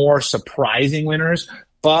 more surprising winners.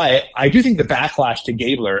 But I do think the backlash to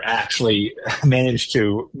Gabler actually managed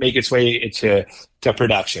to make its way into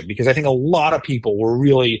production, because I think a lot of people were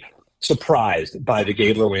really surprised by the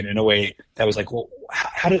Gabler win in a way that was like, well,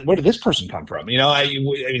 where did this person come from? I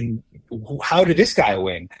mean, how did this guy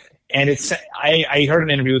win? And I heard an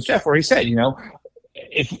interview with Jeff where he said,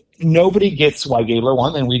 if nobody gets why Gabler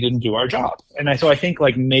won, then we didn't do our job. And so I think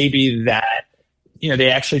like maybe that, they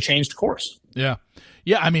actually changed course. Yeah.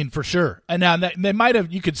 Yeah, I mean, for sure. And now they might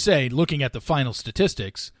have, you could say, looking at the final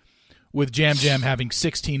statistics, with Jam Jam having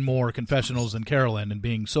 16 more confessionals than Carolyn and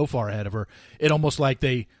being so far ahead of her, it almost like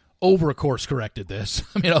they over-course corrected this.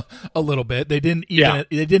 I mean, a little bit. They didn't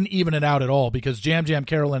even it out at all, because Jam Jam,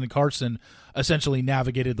 Carolyn, and Carson essentially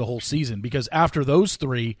navigated the whole season, because after those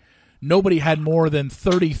three, nobody had more than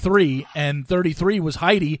 33, and 33 was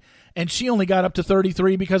Heidi, and she only got up to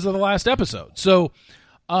 33 because of the last episode. So,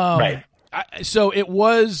 right. So it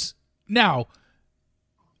was. Now,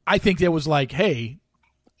 I think there was like, hey,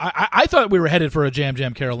 I thought we were headed for a Jam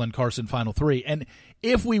Jam, Carolyn, Carson final 3, and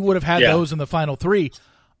if we would have had those in the final 3,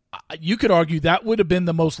 you could argue that would have been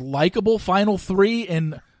the most likable final 3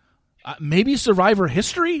 in maybe Survivor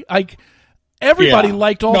history. Like, everybody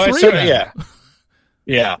liked all 3 of them.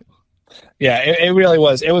 Yeah, it really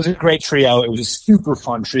was. It was a great trio. It was a super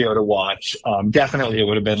fun trio to watch. Definitely, it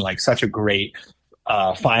would have been like such a great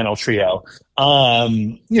final trio.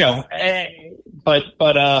 There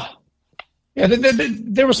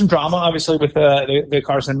was some drama, obviously, with the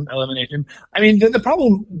Carson elimination. I mean, the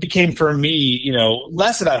problem became for me,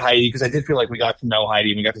 less about Heidi, because I did feel like we got to know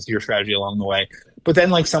Heidi and we got to see her strategy along the way. But then,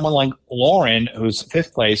 like, someone like Lauren, who's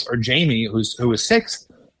 5th place, or Jamie, who was 6th,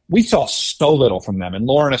 we saw so little from them, and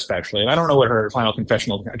Lauren especially. And I don't know what her final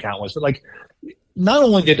confessional account was, but like, not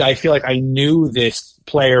only did I feel like I knew this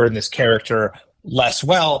player and this character less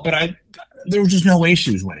well, but there was just no way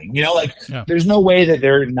she was winning. There's no way that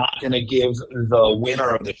they're not going to give the winner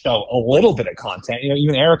of the show a little bit of content.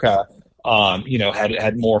 Even Erica,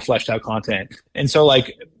 had more fleshed out content, and so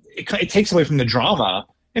like it takes away from the drama,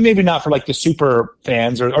 and maybe not for like the super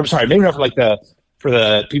fans, or sorry, maybe not for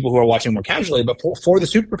the people who are watching more casually, but for the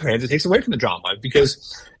super fans, it takes away from the drama,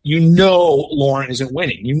 because Lauren isn't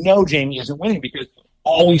winning, Jamie isn't winning, because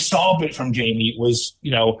all we saw of it from Jamie was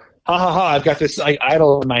ha ha ha, I've got this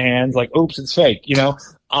idol in my hands, like, oops, it's fake, there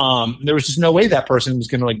was just no way that person was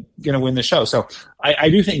gonna win the show. So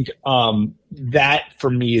I do think that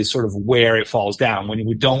for me is sort of where it falls down, when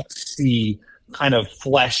we don't see kind of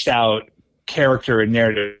fleshed out character and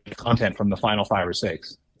narrative content from the final 5 or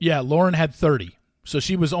 6. Yeah, Lauren had 30, so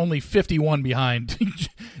she was only 51 behind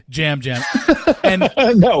Jam Jam. And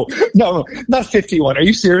no, not 51. Are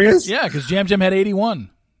you serious? yeah, because Jam Jam had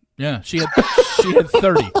 81. Yeah, she had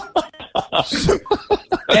 30.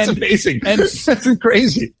 That's amazing. That's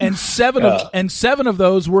crazy. And seven of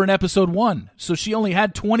those were in episode 1. So she only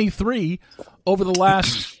had 23 over the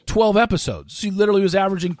last 12 episodes. She literally was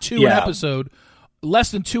averaging 2 an episode,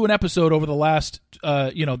 less than 2 an episode over the last,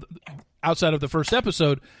 outside of the first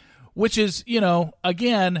episode, which is,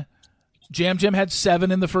 again, Jam Jam had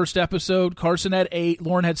 7 in the first episode. Carson had 8.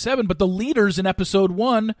 Lauren had 7. But the leaders in episode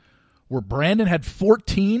 1 were Brandon had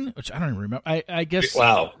 14, which I don't even remember. I guess.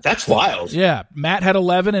 Wow, that's wild. Yeah, Matt had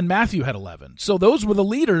 11 and Matthew had 11. So those were the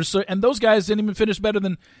leaders. So, and those guys didn't even finish better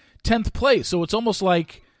than 10th place. So it's almost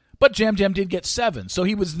like, but Jam Jam did get 7. So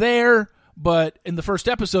he was there, but in the first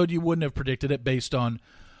episode, you wouldn't have predicted it based on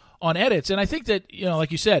edits. And I think that,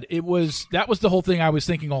 like you said, that was the whole thing I was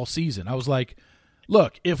thinking all season. I was like,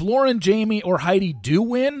 look, if Lauren, Jamie, or Heidi do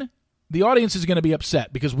win, the audience is going to be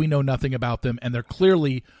upset because we know nothing about them, and they're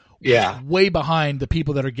clearly way behind the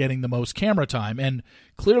people that are getting the most camera time. And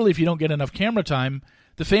clearly, if you don't get enough camera time,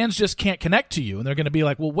 the fans just can't connect to you, and they're going to be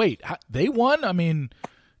like, well, wait, they won? I mean,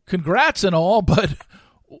 congrats and all, but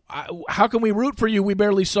how can we root for you? We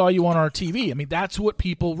barely saw you on our TV. I mean, that's what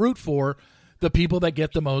people root for, the people that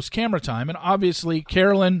get the most camera time. And obviously,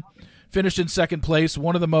 Carolyn finished in second place,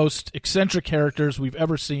 one of the most eccentric characters we've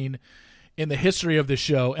ever seen in the history of this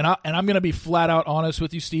show. And I'm going to be flat out honest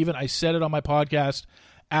with you, Steven. I said it on my podcast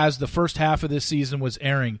as the first half of this season was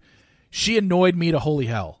airing. She annoyed me to holy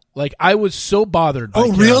hell. Like, I was so bothered by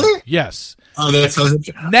Carolyn. Really? Yes. Oh, that sounds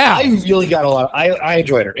interesting. Now, I really got a lot. I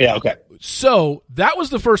enjoyed her. Yeah, okay. So that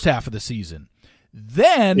was the first half of the season.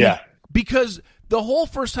 Then, because the whole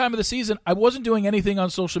first time of the season, I wasn't doing anything on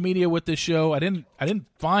social media with this show. I didn't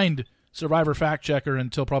find Survivor Fact Checker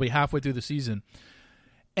until probably halfway through the season.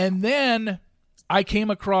 And then I came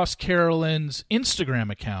across Carolyn's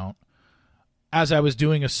Instagram account as I was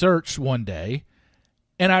doing a search one day,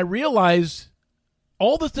 and I realized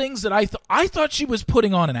all the things that I thought she was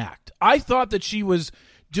putting on an act. I thought that she was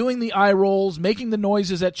doing the eye rolls, making the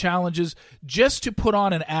noises at challenges just to put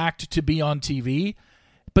on an act to be on TV.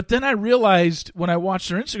 But then I realized when I watched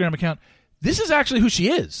her Instagram account, this is actually who she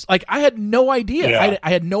is. Like, I had no idea. Yeah.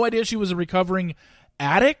 I had no idea she was a recovering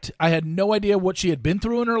addict. I had no idea what she had been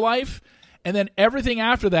through in her life. And then everything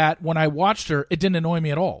after that, when I watched her, it didn't annoy me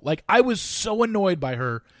at all. Like, I was so annoyed by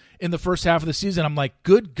her in the first half of the season. I'm like,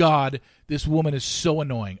 good God, this woman is so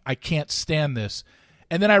annoying. I can't stand this.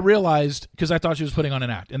 And then I realized, because I thought she was putting on an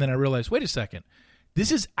act, and then I realized, wait a second,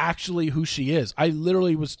 this is actually who she is. I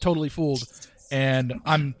literally was totally fooled, and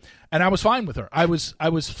I was fine with her. I was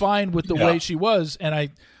fine with the way she was, and I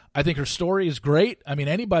think her story is great. I mean,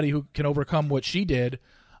 anybody who can overcome what she did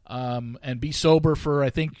and be sober for, I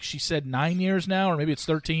think she said 9 years now, or maybe it's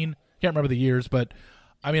 13. Can't remember the years, but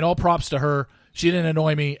I mean, all props to her. She didn't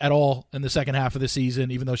annoy me at all in the second half of the season,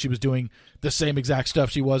 even though she was doing the same exact stuff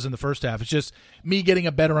she was in the first half. It's just me getting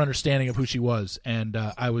a better understanding of who she was, and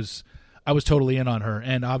I was totally in on her.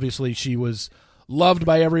 And obviously, she was loved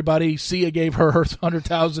by everybody. Sia gave her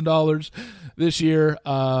 $100,000 this year.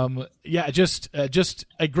 Just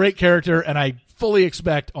a great character, and I fully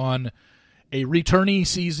expect on a returnee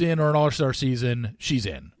season or an all-star season, she's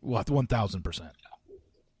in 1,000%.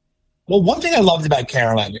 Well, one thing I loved about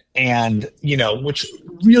Carolyn, and which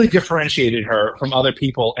really differentiated her from other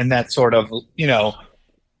people in that sort of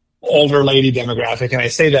older lady demographic, and I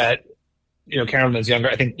say that Carolyn is younger,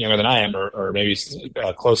 I think younger than I am, or maybe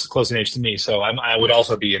close in age to me, so I would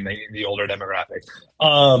also be in the older demographic.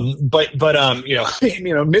 But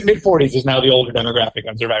mid 40s is now the older demographic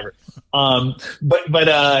on Survivor.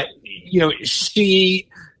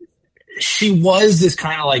 She was this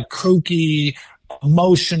kind of like kooky,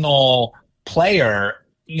 emotional player,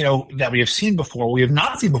 that we have seen before. We have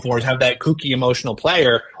not seen before is have that kooky, emotional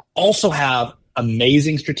player also have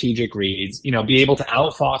amazing strategic reads, be able to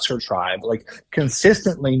outfox her tribe, like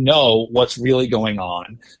consistently know what's really going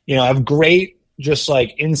on, have great just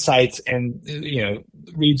like insights and,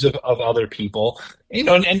 reads of other people,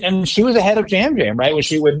 and she was ahead of Jam Jam, right?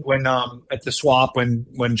 When at the swap,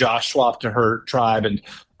 when Josh swapped to her tribe and,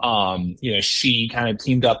 she kind of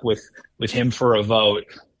teamed up with him for a vote,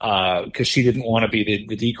 because she didn't want to be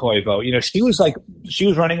the decoy vote. She was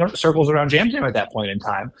running circles around Jam Jam at that point in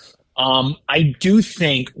time. I do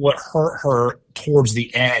think what hurt her towards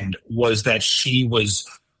the end was that she was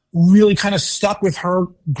really kind of stuck with her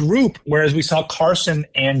group, whereas we saw Carson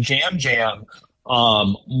and Jam Jam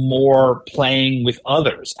more playing with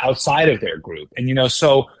others outside of their group. And,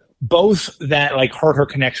 so both that like hurt her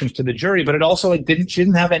connections to the jury, but it also she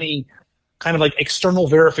didn't have any kind of like external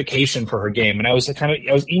verification for her game. And I was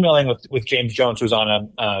emailing with James Jones, who was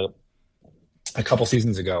on a couple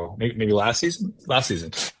seasons ago, maybe last season.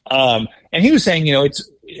 And he was saying, it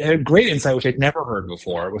had a great insight, which I'd never heard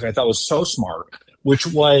before, which I thought was so smart, which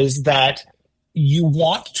was that you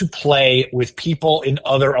want to play with people in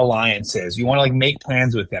other alliances. You want to like make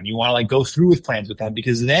plans with them. You want to like go through with plans with them,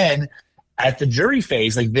 because then at the jury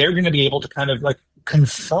phase, like they're going to be able to kind of like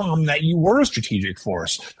confirm that you were a strategic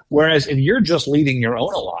force. Whereas if you're just leading your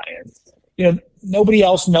own alliance, nobody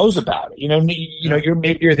else knows about it.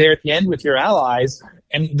 You're there at the end with your allies,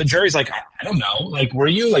 and the jury's like, I don't know, like, were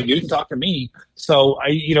you? Like, you didn't talk to me. So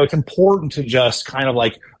it's important to just kind of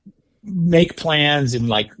like make plans and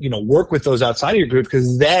like, work with those outside of your group,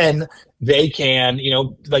 because then they can,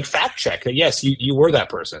 like fact check that, yes, you were that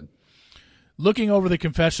person. Looking over the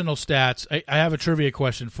confessional stats, I have a trivia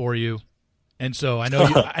question for you. And so I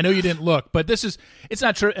know you didn't look, but it's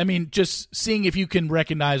not true. I mean, just seeing if you can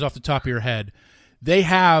recognize off the top of your head, they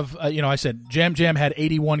have, I said Jam Jam had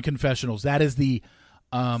 81 confessionals. That is the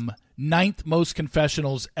ninth most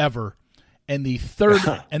confessionals ever, and the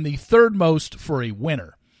third most for a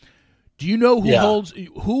winner. Do you know who holds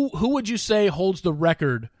who would you say holds the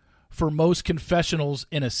record for most confessionals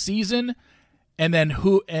in a season, and then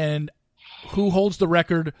who holds the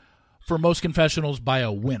record for most confessionals by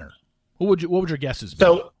a winner? What would your guesses be?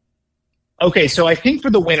 So I think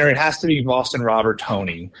for the winner it has to be Boston Rob or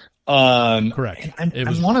Tony. Correct. I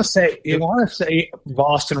want to say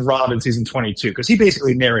Boston Rob in season 22, because he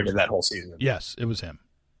basically narrated that whole season. Yes, it was him.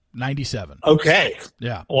 97. Okay.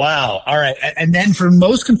 Yeah. Wow. All right. And then for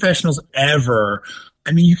most confessionals ever,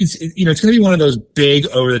 I mean, you can, it's going to be one of those big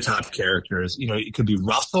over the top characters. It could be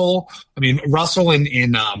Russell. I mean, Russell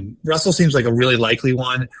Russell seems like a really likely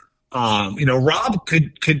one. Rob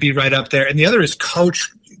could be right up there, and the other is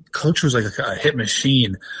Coach. Coach was like a hit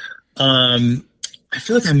machine. I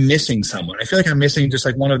feel like I'm missing someone. I feel like I'm missing just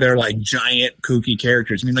like one of their like giant kooky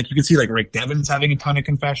characters. I mean, like you can see like Rick Devens having a ton of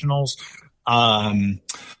confessionals.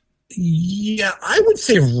 Yeah, I would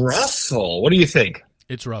say Russell. What do you think?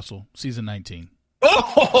 It's Russell, season 19.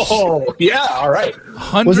 Oh, yeah. All right.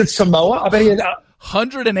 Was it Samoa? I bet he had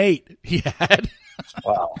 108 he had.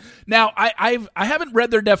 Wow. Now, I haven't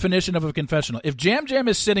read their definition of a confessional. If Jam Jam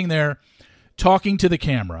is sitting there talking to the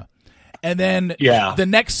camera, and then the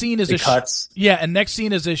next scene is next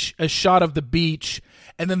scene is a shot of the beach,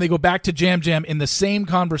 and then they go back to Jam Jam in the same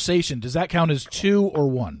conversation, does that count as 2 or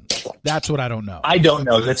 1? That's what I don't know. I don't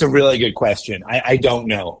know. That's a really good question. I don't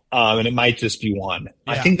know, and it might just be 1.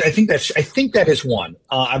 Yeah. I think that is 1,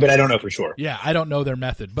 but I don't know for sure. Yeah, I don't know their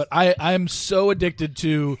method, but I'm so addicted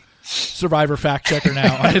to Survivor Fact Checker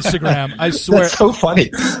now on Instagram. I swear, that's so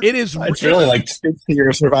funny. It is. It's really like speaks to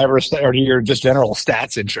your Survivor or to your just general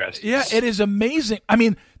stats interest. Yeah, it is amazing. I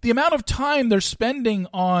mean, the amount of time they're spending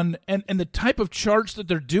on and the type of charts that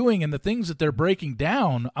they're doing and the things that they're breaking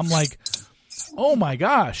down. I'm like, oh my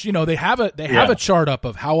gosh! They have a chart up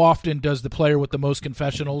of how often does the player with the most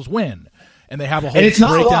confessionals win, and they have a whole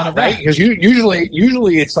breakdown of that. Right? Because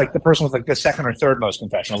usually it's like the person with like the second or third most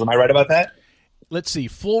confessionals. Am I right about that? Let's see.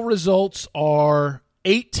 Full results are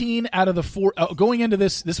 18 out of the 4. Going into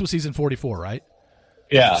this was season 44, right?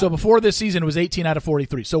 Yeah. So before this season, it was 18 out of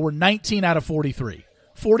 43. So we're 19 out of 43.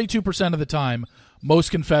 42% of the time,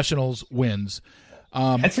 most confessionals wins.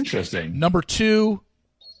 That's interesting. Number 2,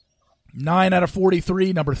 9 out of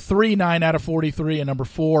 43. Number 3, 9 out of 43. And number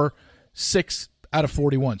 4, 6 out of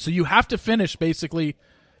 41. So you have to finish basically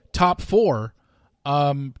top 4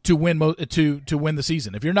 to win the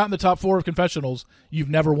season. If you're not in the top 4 of confessionals, you've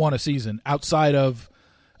never won a season outside of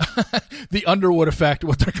the Underwood effect,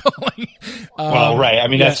 what they're calling. Well, right. I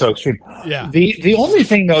mean, that's so extreme. Yeah. The only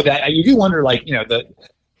thing though that you do wonder, like,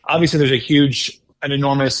 obviously there's an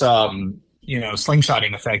enormous,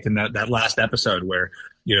 slingshotting effect in that last episode where,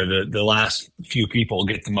 the last few people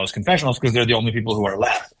get the most confessionals because they're the only people who are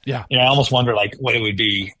left. Yeah. I almost wonder like what it would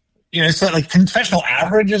be. It's like confessional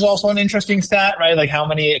average is also an interesting stat, right? Like how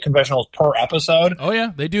many confessionals per episode. Oh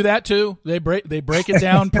yeah, they do that too. They break it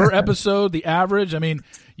down per episode, the average. I mean,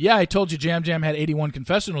 yeah, I told you Jam Jam had 81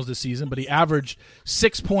 confessionals this season, but he averaged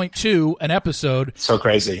 6.2 an episode. So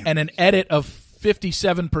crazy. And an edit of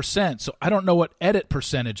 57%. So I don't know what edit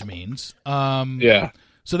percentage means. Yeah.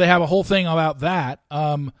 So they have a whole thing about that.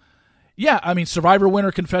 Yeah, I mean, Survivor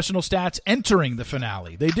winner confessional stats entering the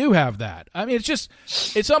finale. They do have that. I mean,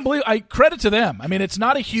 it's unbelievable. Credit to them. I mean, it's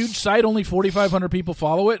not a huge site. Only 4,500 people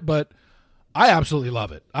follow it, but I absolutely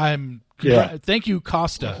love it. Thank you,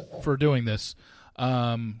 Costa, for doing this.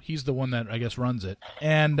 He's the one that I guess runs it.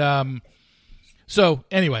 And so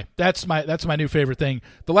anyway, that's my new favorite thing.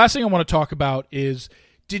 The last thing I want to talk about is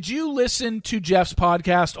Did you listen to Jeff's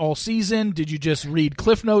podcast all season? Did you just read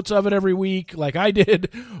Cliff Notes of it every week like I did?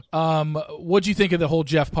 What'd you think of the whole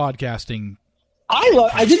Jeff podcasting?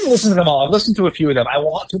 I didn't listen to them all. I've listened to a few of them. I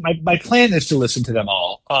want to. My plan is to listen to them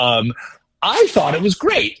all. I thought it was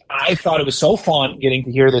great. I thought it was so fun getting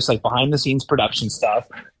to hear this like behind the scenes production stuff.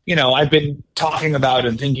 You know, I've been talking about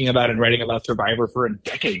and thinking about and writing about Survivor for a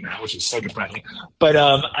decade now, which is so depressing. But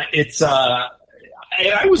it's I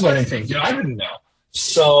was learning things, you know, I didn't know.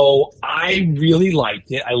 So I really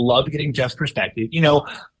liked it. I loved getting Jeff's perspective. You know,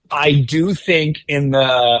 I do think in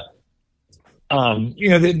the you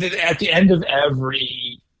know, at the end of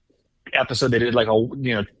every episode, they did like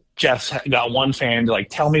Jeff got one fan to like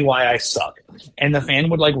tell me why I suck, and the fan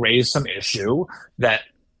would like raise some issue that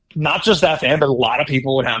not just that fan, but a lot of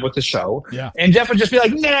people would have with the show. Yeah. And Jeff would just be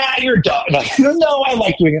like, "Nah, you're dumb." Like, no, I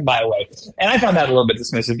like doing it my way. And I found that a little bit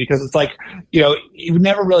dismissive because it's like, you know, he would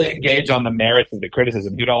never really engage on the merits of the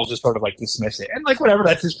criticism. He'd always just sort of like dismiss it and like whatever.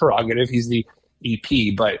 That's his prerogative. He's the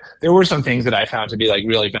EP, but there were some things that I found to be like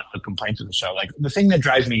really valid complaints of the show. Like the thing that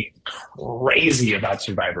drives me crazy about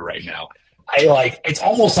Survivor right now, it's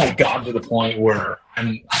almost like gotten to the point where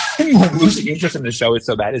I'm losing interest in the show. It's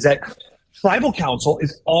so bad. Is that Tribal Council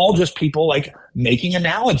is all just people like making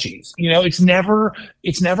analogies. You know, it's never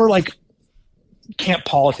like camp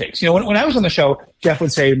politics. You know, when I was on the show, Jeff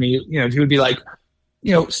would say to me, you know, he would be like,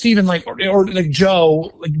 you know, Steven, like, or like Joe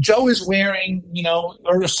is wearing, you know,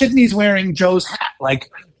 or Sydney's wearing Joe's hat. Like,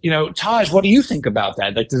 you know, Taj, what do you think about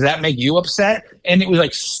that? Like, does that make you upset? And it was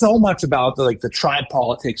like so much about the tribe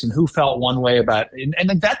politics and who felt one way about it. And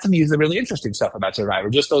like, that to me is the really interesting stuff about Survivor.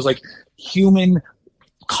 Just those like human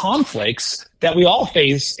conflicts that we all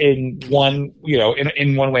face in one, you know,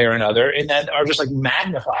 in one way or another, and then are just like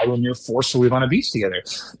magnified when you're forced to live on a beach together.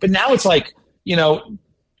 But now it's like, you know,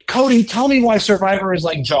 Cody, tell me why Survivor is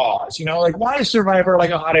like Jaws. You know, like why is Survivor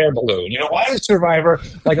like a hot air balloon? You know, why is Survivor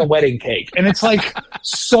like a wedding cake? And it's like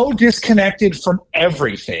so disconnected from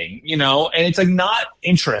everything, you know, and it's like not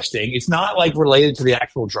interesting. It's not like related to the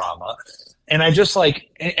actual drama. And I just like,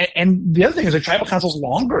 and the other thing is the Tribal Council's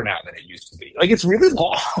longer now than it used to be. Like it's really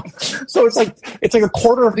long. So it's like a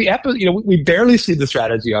quarter of the episode. You know, we barely see the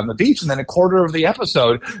strategy on the beach, and then a quarter of the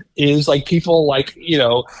episode is like people like, you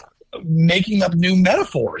know, making up new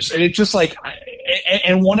metaphors. And it's just like,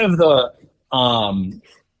 and one of the,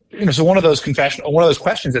 you know, so one of those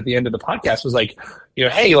questions at the end of the podcast was like, you know,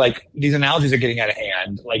 hey, like these analogies are getting out of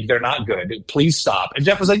hand. Like they're not good. Please stop. And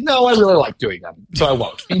Jeff was like, no, I really like doing them, so I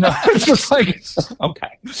won't. You know, it's just like,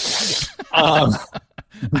 okay.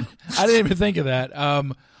 I didn't even think of that.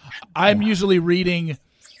 I'm usually reading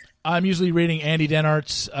Andy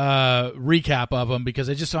Denart's recap of them because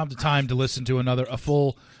I just don't have the time to listen to a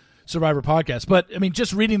full Survivor podcast. But I mean,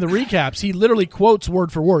 just reading the recaps, he literally quotes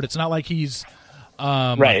word for word. It's not like he's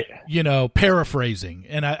right, you know, paraphrasing.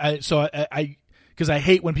 And I because I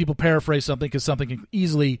hate when people paraphrase something because something can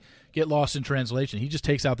easily get lost in translation. He just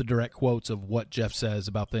takes out the direct quotes of what Jeff says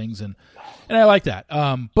about things, and I like that.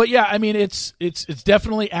 But yeah, I mean, it's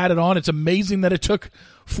definitely added on. It's amazing that it took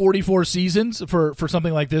 44 seasons for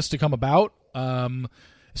something like this to come about.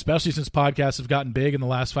 Especially since podcasts have gotten big in the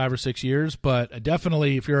last 5 or 6 years. But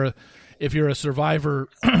definitely, if you're a Survivor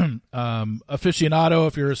aficionado,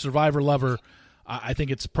 if you're a Survivor lover, I think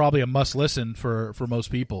it's probably a must listen for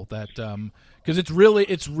most people. That because it's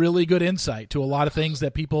really good insight to a lot of things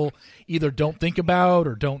that people either don't think about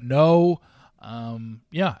or don't know.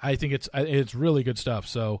 Yeah, I think it's really good stuff.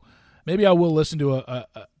 So maybe I will listen to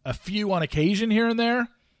a few on occasion here and there,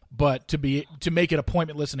 but to make it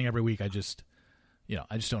appointment listening every week, I just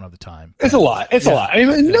don't have the time. It's a lot. It's a lot. I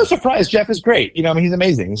mean, no surprise. Jeff is great. You know, I mean, he's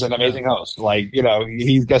amazing. He's an amazing host. Like, you know,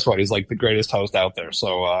 guess what? He's like the greatest host out there.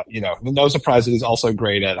 So, you know, no surprise that he's also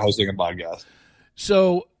great at hosting a podcast.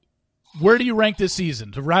 So, where do you rank this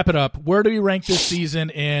season? To wrap it up, where do you rank this season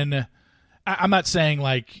in? I'm not saying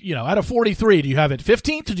like, you know, out of 43, do you have it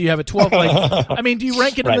 15th or do you have it 12th? Like, I mean, do you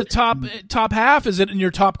rank it in the top half? Is it in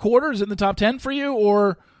your top quarter? Is it in the top 10 for you?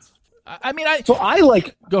 Or I mean,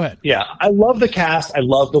 go ahead. Yeah, I love the cast. I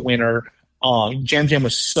love the winner. Jam Jam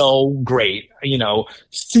was so great. You know,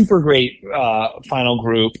 super great final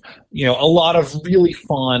group. You know, a lot of really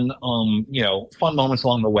fun, you know, fun moments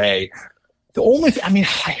along the way. The only I mean,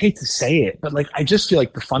 I hate to say it, but like, I just feel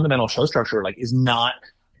like the fundamental show structure like is not.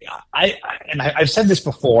 I've said this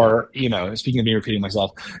before. You know, speaking of me repeating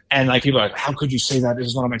myself, and like people are like, how could you say that? This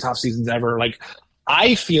is one of my top seasons ever. Like,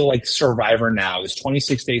 I feel like Survivor now, this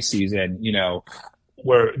 26-day season, you know,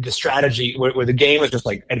 where the strategy, where the game is just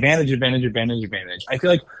like advantage. I feel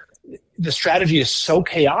like the strategy is so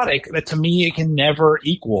chaotic that to me it can never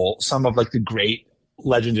equal some of like the great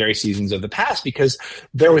legendary seasons of the past, because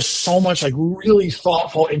there was so much like really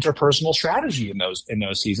thoughtful interpersonal strategy in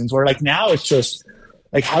those seasons, where like now it's just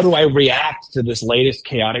like, how do I react to this latest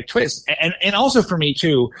chaotic twist? And also for me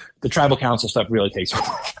too, the tribal council stuff really takes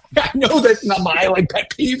over. I know that's not my like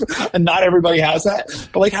pet peeve, and not everybody has that,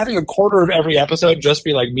 but like having a quarter of every episode just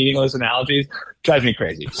be like meaningless analogies drives me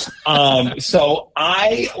crazy. So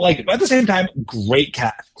I like, at the same time, great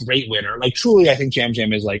cast, great winner. Like truly, I think Jam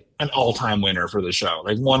Jam is like an all-time winner for the show.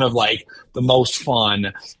 Like one of like the most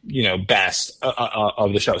fun, best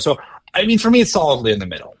of the show. So I mean, for me, it's solidly in the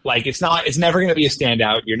middle. Like, it's never going to be a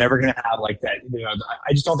standout. You're never going to have like that.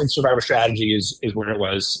 I just don't think Survivor Strategy is where it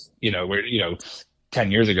was,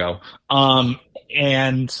 10 years ago. But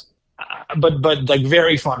like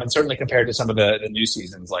very fun, and certainly compared to some of the new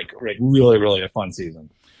seasons, like really, really a fun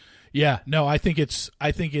season. Yeah, no, I think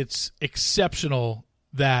it's exceptional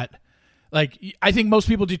that, like, I think most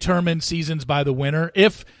people determine seasons by the winner.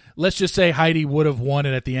 If, let's just say, Heidi would have won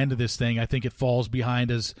it at the end of this thing, I think it falls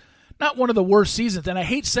behind as not one of the worst seasons. And I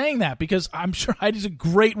hate saying that, because I'm sure Heidi's a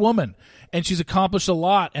great woman and she's accomplished a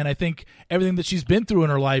lot, and I think everything that she's been through in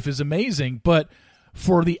her life is amazing. But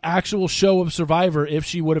for the actual show of Survivor, if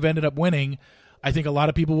she would have ended up winning, I think a lot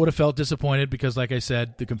of people would have felt disappointed, because, like I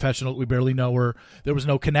said, the confessional, we barely know her. There was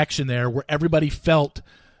no connection there, where everybody felt,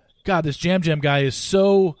 God, this Jam Jam guy is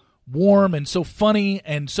so warm and so funny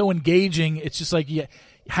and so engaging. It's just like, yeah,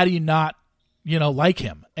 how do you not, like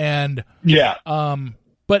him? And yeah,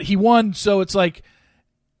 but he won, so it's like,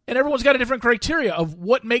 and everyone's got a different criteria of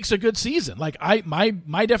what makes a good season. Like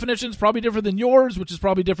my definition is probably different than yours, which is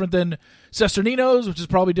probably different than Sesternino's, which is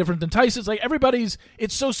probably different than Tyson's. Like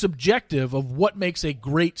it's so subjective of what makes a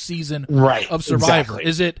great season of Survivor.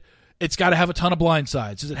 Exactly. It's got to have a ton of blind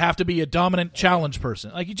sides? Does it have to be a dominant challenge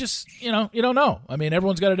person? Like, you just, you don't know. I mean,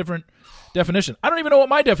 everyone's got a different definition. I don't even know what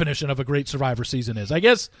my definition of a great Survivor season is. I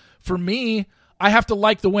guess for me, I have to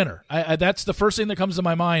like the winner. That's the first thing that comes to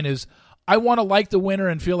my mind is I want to like the winner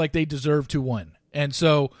and feel like they deserve to win. And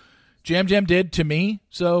so Jam Jam did to me,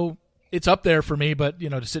 so it's up there for me. But,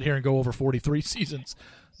 to sit here and go over 43 seasons,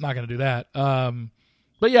 I'm not going to do that.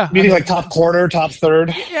 But yeah. Meaning like top quarter, top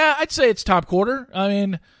third? Yeah, I'd say it's top quarter. I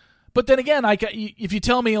mean, but then again, if you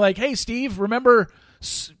tell me like, hey, Steve, remember,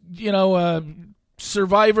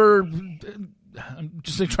 Survivor, I'm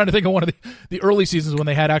just trying to think of one of the early seasons when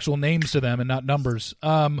they had actual names to them and not numbers.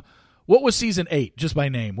 What was season 8, just by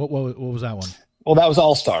name? What was that one? Well, that was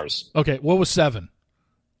All Stars. Okay, what was 7?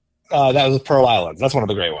 That was Pearl Islands. That's one of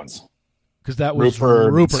the great ones. Because that was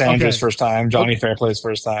Rupert Sandra's first time, Johnny Fairplay's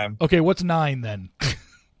first time. Okay, what's 9 then?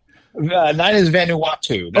 9 is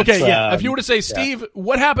Vanuatu. That's, okay, yeah. If you were to say, Steve,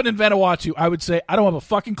 what happened in Vanuatu? I would say, I don't have a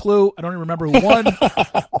fucking clue. I don't even remember who won.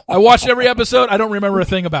 I watched every episode. I don't remember a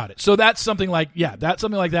thing about it. So that's something like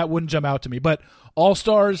that wouldn't jump out to me. But All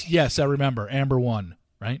Stars, yes, I remember. Amber won,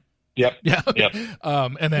 right? Yep. Yeah. Okay. Yep.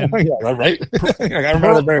 And then yeah, right. I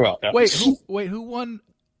remember that very well. Yeah. Wait, who won?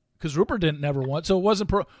 Because Rupert never won, so it wasn't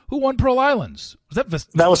who won Pearl Islands? Was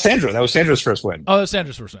that was Sandra? That was Sandra's first win. Oh, that's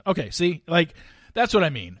Sandra's first win. Okay, see, like that's what I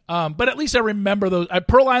mean. But at least I remember those.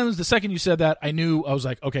 Pearl Islands. The second you said that, I knew. I was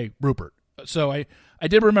like, okay, Rupert. So I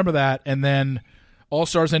did remember that, and then All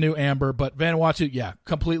Stars, I knew Amber, but Vanuatu, yeah,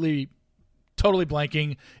 completely, totally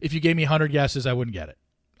blanking. If you gave me 100 guesses, I wouldn't get it.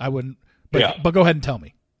 I wouldn't. But go ahead and tell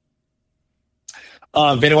me.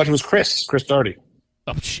 Vanuatu was Chris Doherty.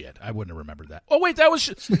 Oh shit! I wouldn't have remembered that. Oh wait, that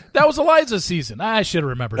was Eliza's season. I should have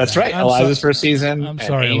remembered. That's that. right. Eliza's first season. I'm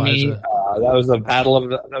sorry, Amy, Eliza. That was the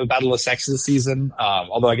Battle of Sexes season.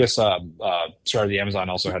 Although I guess Star of the Amazon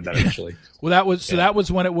also had that initially. Well, that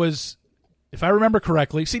was when it was, if I remember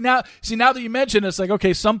correctly. See now that you mentioned it, it's like,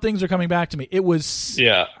 okay, some things are coming back to me. It was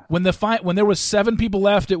when there was 7 people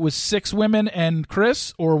left. It was 6 women and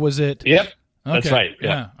Chris, or was it? Yep, okay. That's right.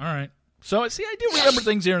 Yeah, all right. So see, I do remember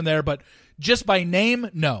things here and there, but just by name,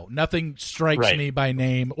 no, nothing strikes me by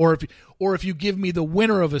name. Or if you give me the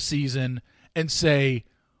winner of a season and say,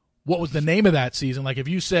 what was the name of that season? Like if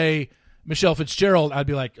you say Michelle Fitzgerald, I'd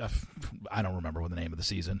be like, I don't remember what the name of the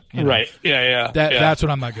season. Right. Yeah. That's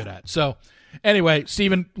what I'm not good at. So anyway,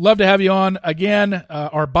 Stephen, love to have you on again.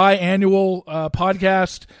 Our biannual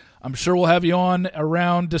podcast. I'm sure we'll have you on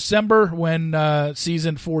around December when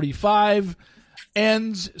season 45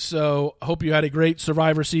 ends. So hope you had a great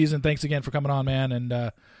Survivor season. Thanks again for coming on, man. And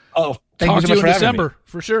thank talk you so to much you in for having December me.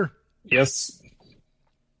 for sure. Yes.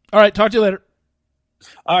 All right. Talk to you later.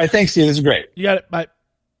 All right. Thanks, Steve. This is great. You got it. Bye.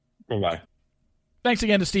 Bye-bye. Thanks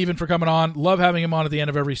again to Stephen for coming on. Love having him on at the end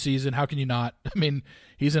of every season. How can you not? I mean,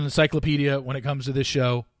 he's an encyclopedia when it comes to this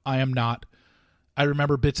show. I am not. I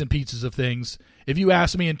remember bits and pieces of things. If you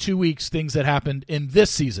ask me in 2 weeks things that happened in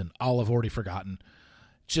this season, I'll have already forgotten.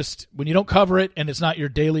 just when you don't cover it and it's not your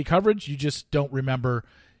daily coverage, you just don't remember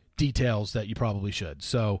details that you probably should.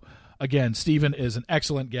 So again, Steven is an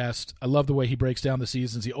excellent guest. I love the way he breaks down the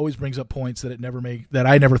seasons. He always brings up points that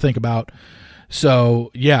I never think about.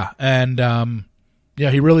 So yeah, and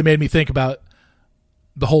he really made me think about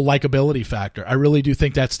the whole likability factor. I really do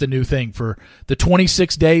think that's the new thing for the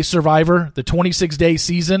 26-day Survivor, the 26-day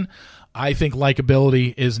season. I think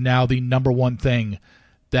likability is now the number one thing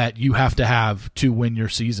that you have to win your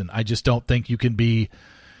season. I just don't think you can be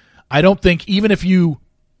 – I don't think even if you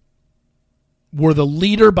were the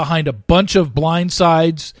leader behind a bunch of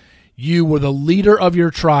blindsides, you were the leader of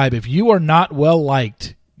your tribe. If you are not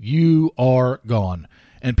well-liked, you are gone,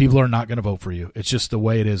 and people are not going to vote for you. It's just the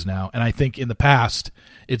way it is now. And I think in the past,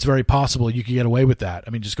 it's very possible you could get away with that. I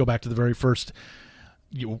mean, just go back to the very first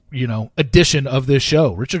edition of this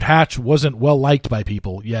show. Richard Hatch wasn't well-liked by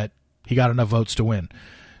people, yet he got enough votes to win.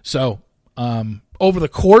 So over the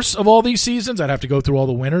course of all these seasons, I'd have to go through all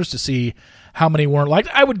the winners to see how many weren't liked.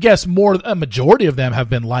 I would guess a majority of them have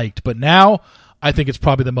been liked, but now I think it's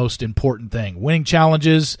probably the most important thing. Winning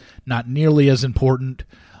challenges, not nearly as important,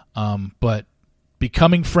 but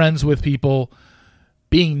becoming friends with people,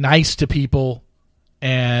 being nice to people,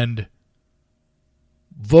 and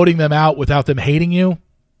voting them out without them hating you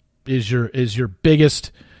is your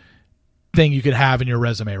biggest thing you could have in your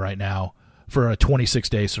resume right now for a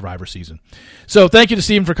 26-day Survivor season. So thank you to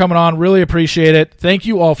Steven for coming on. Really appreciate it. Thank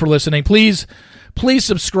you all for listening. Please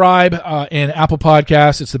subscribe in Apple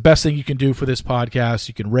Podcasts. It's the best thing you can do for this podcast.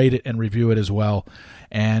 You can rate it and review it as well.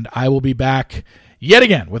 And I will be back yet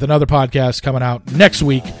again with another podcast coming out next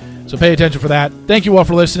week. So pay attention for that. Thank you all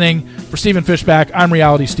for listening. For Stephen Fishback, I'm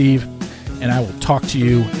Reality Steve, and I will talk to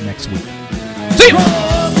you next week. See you!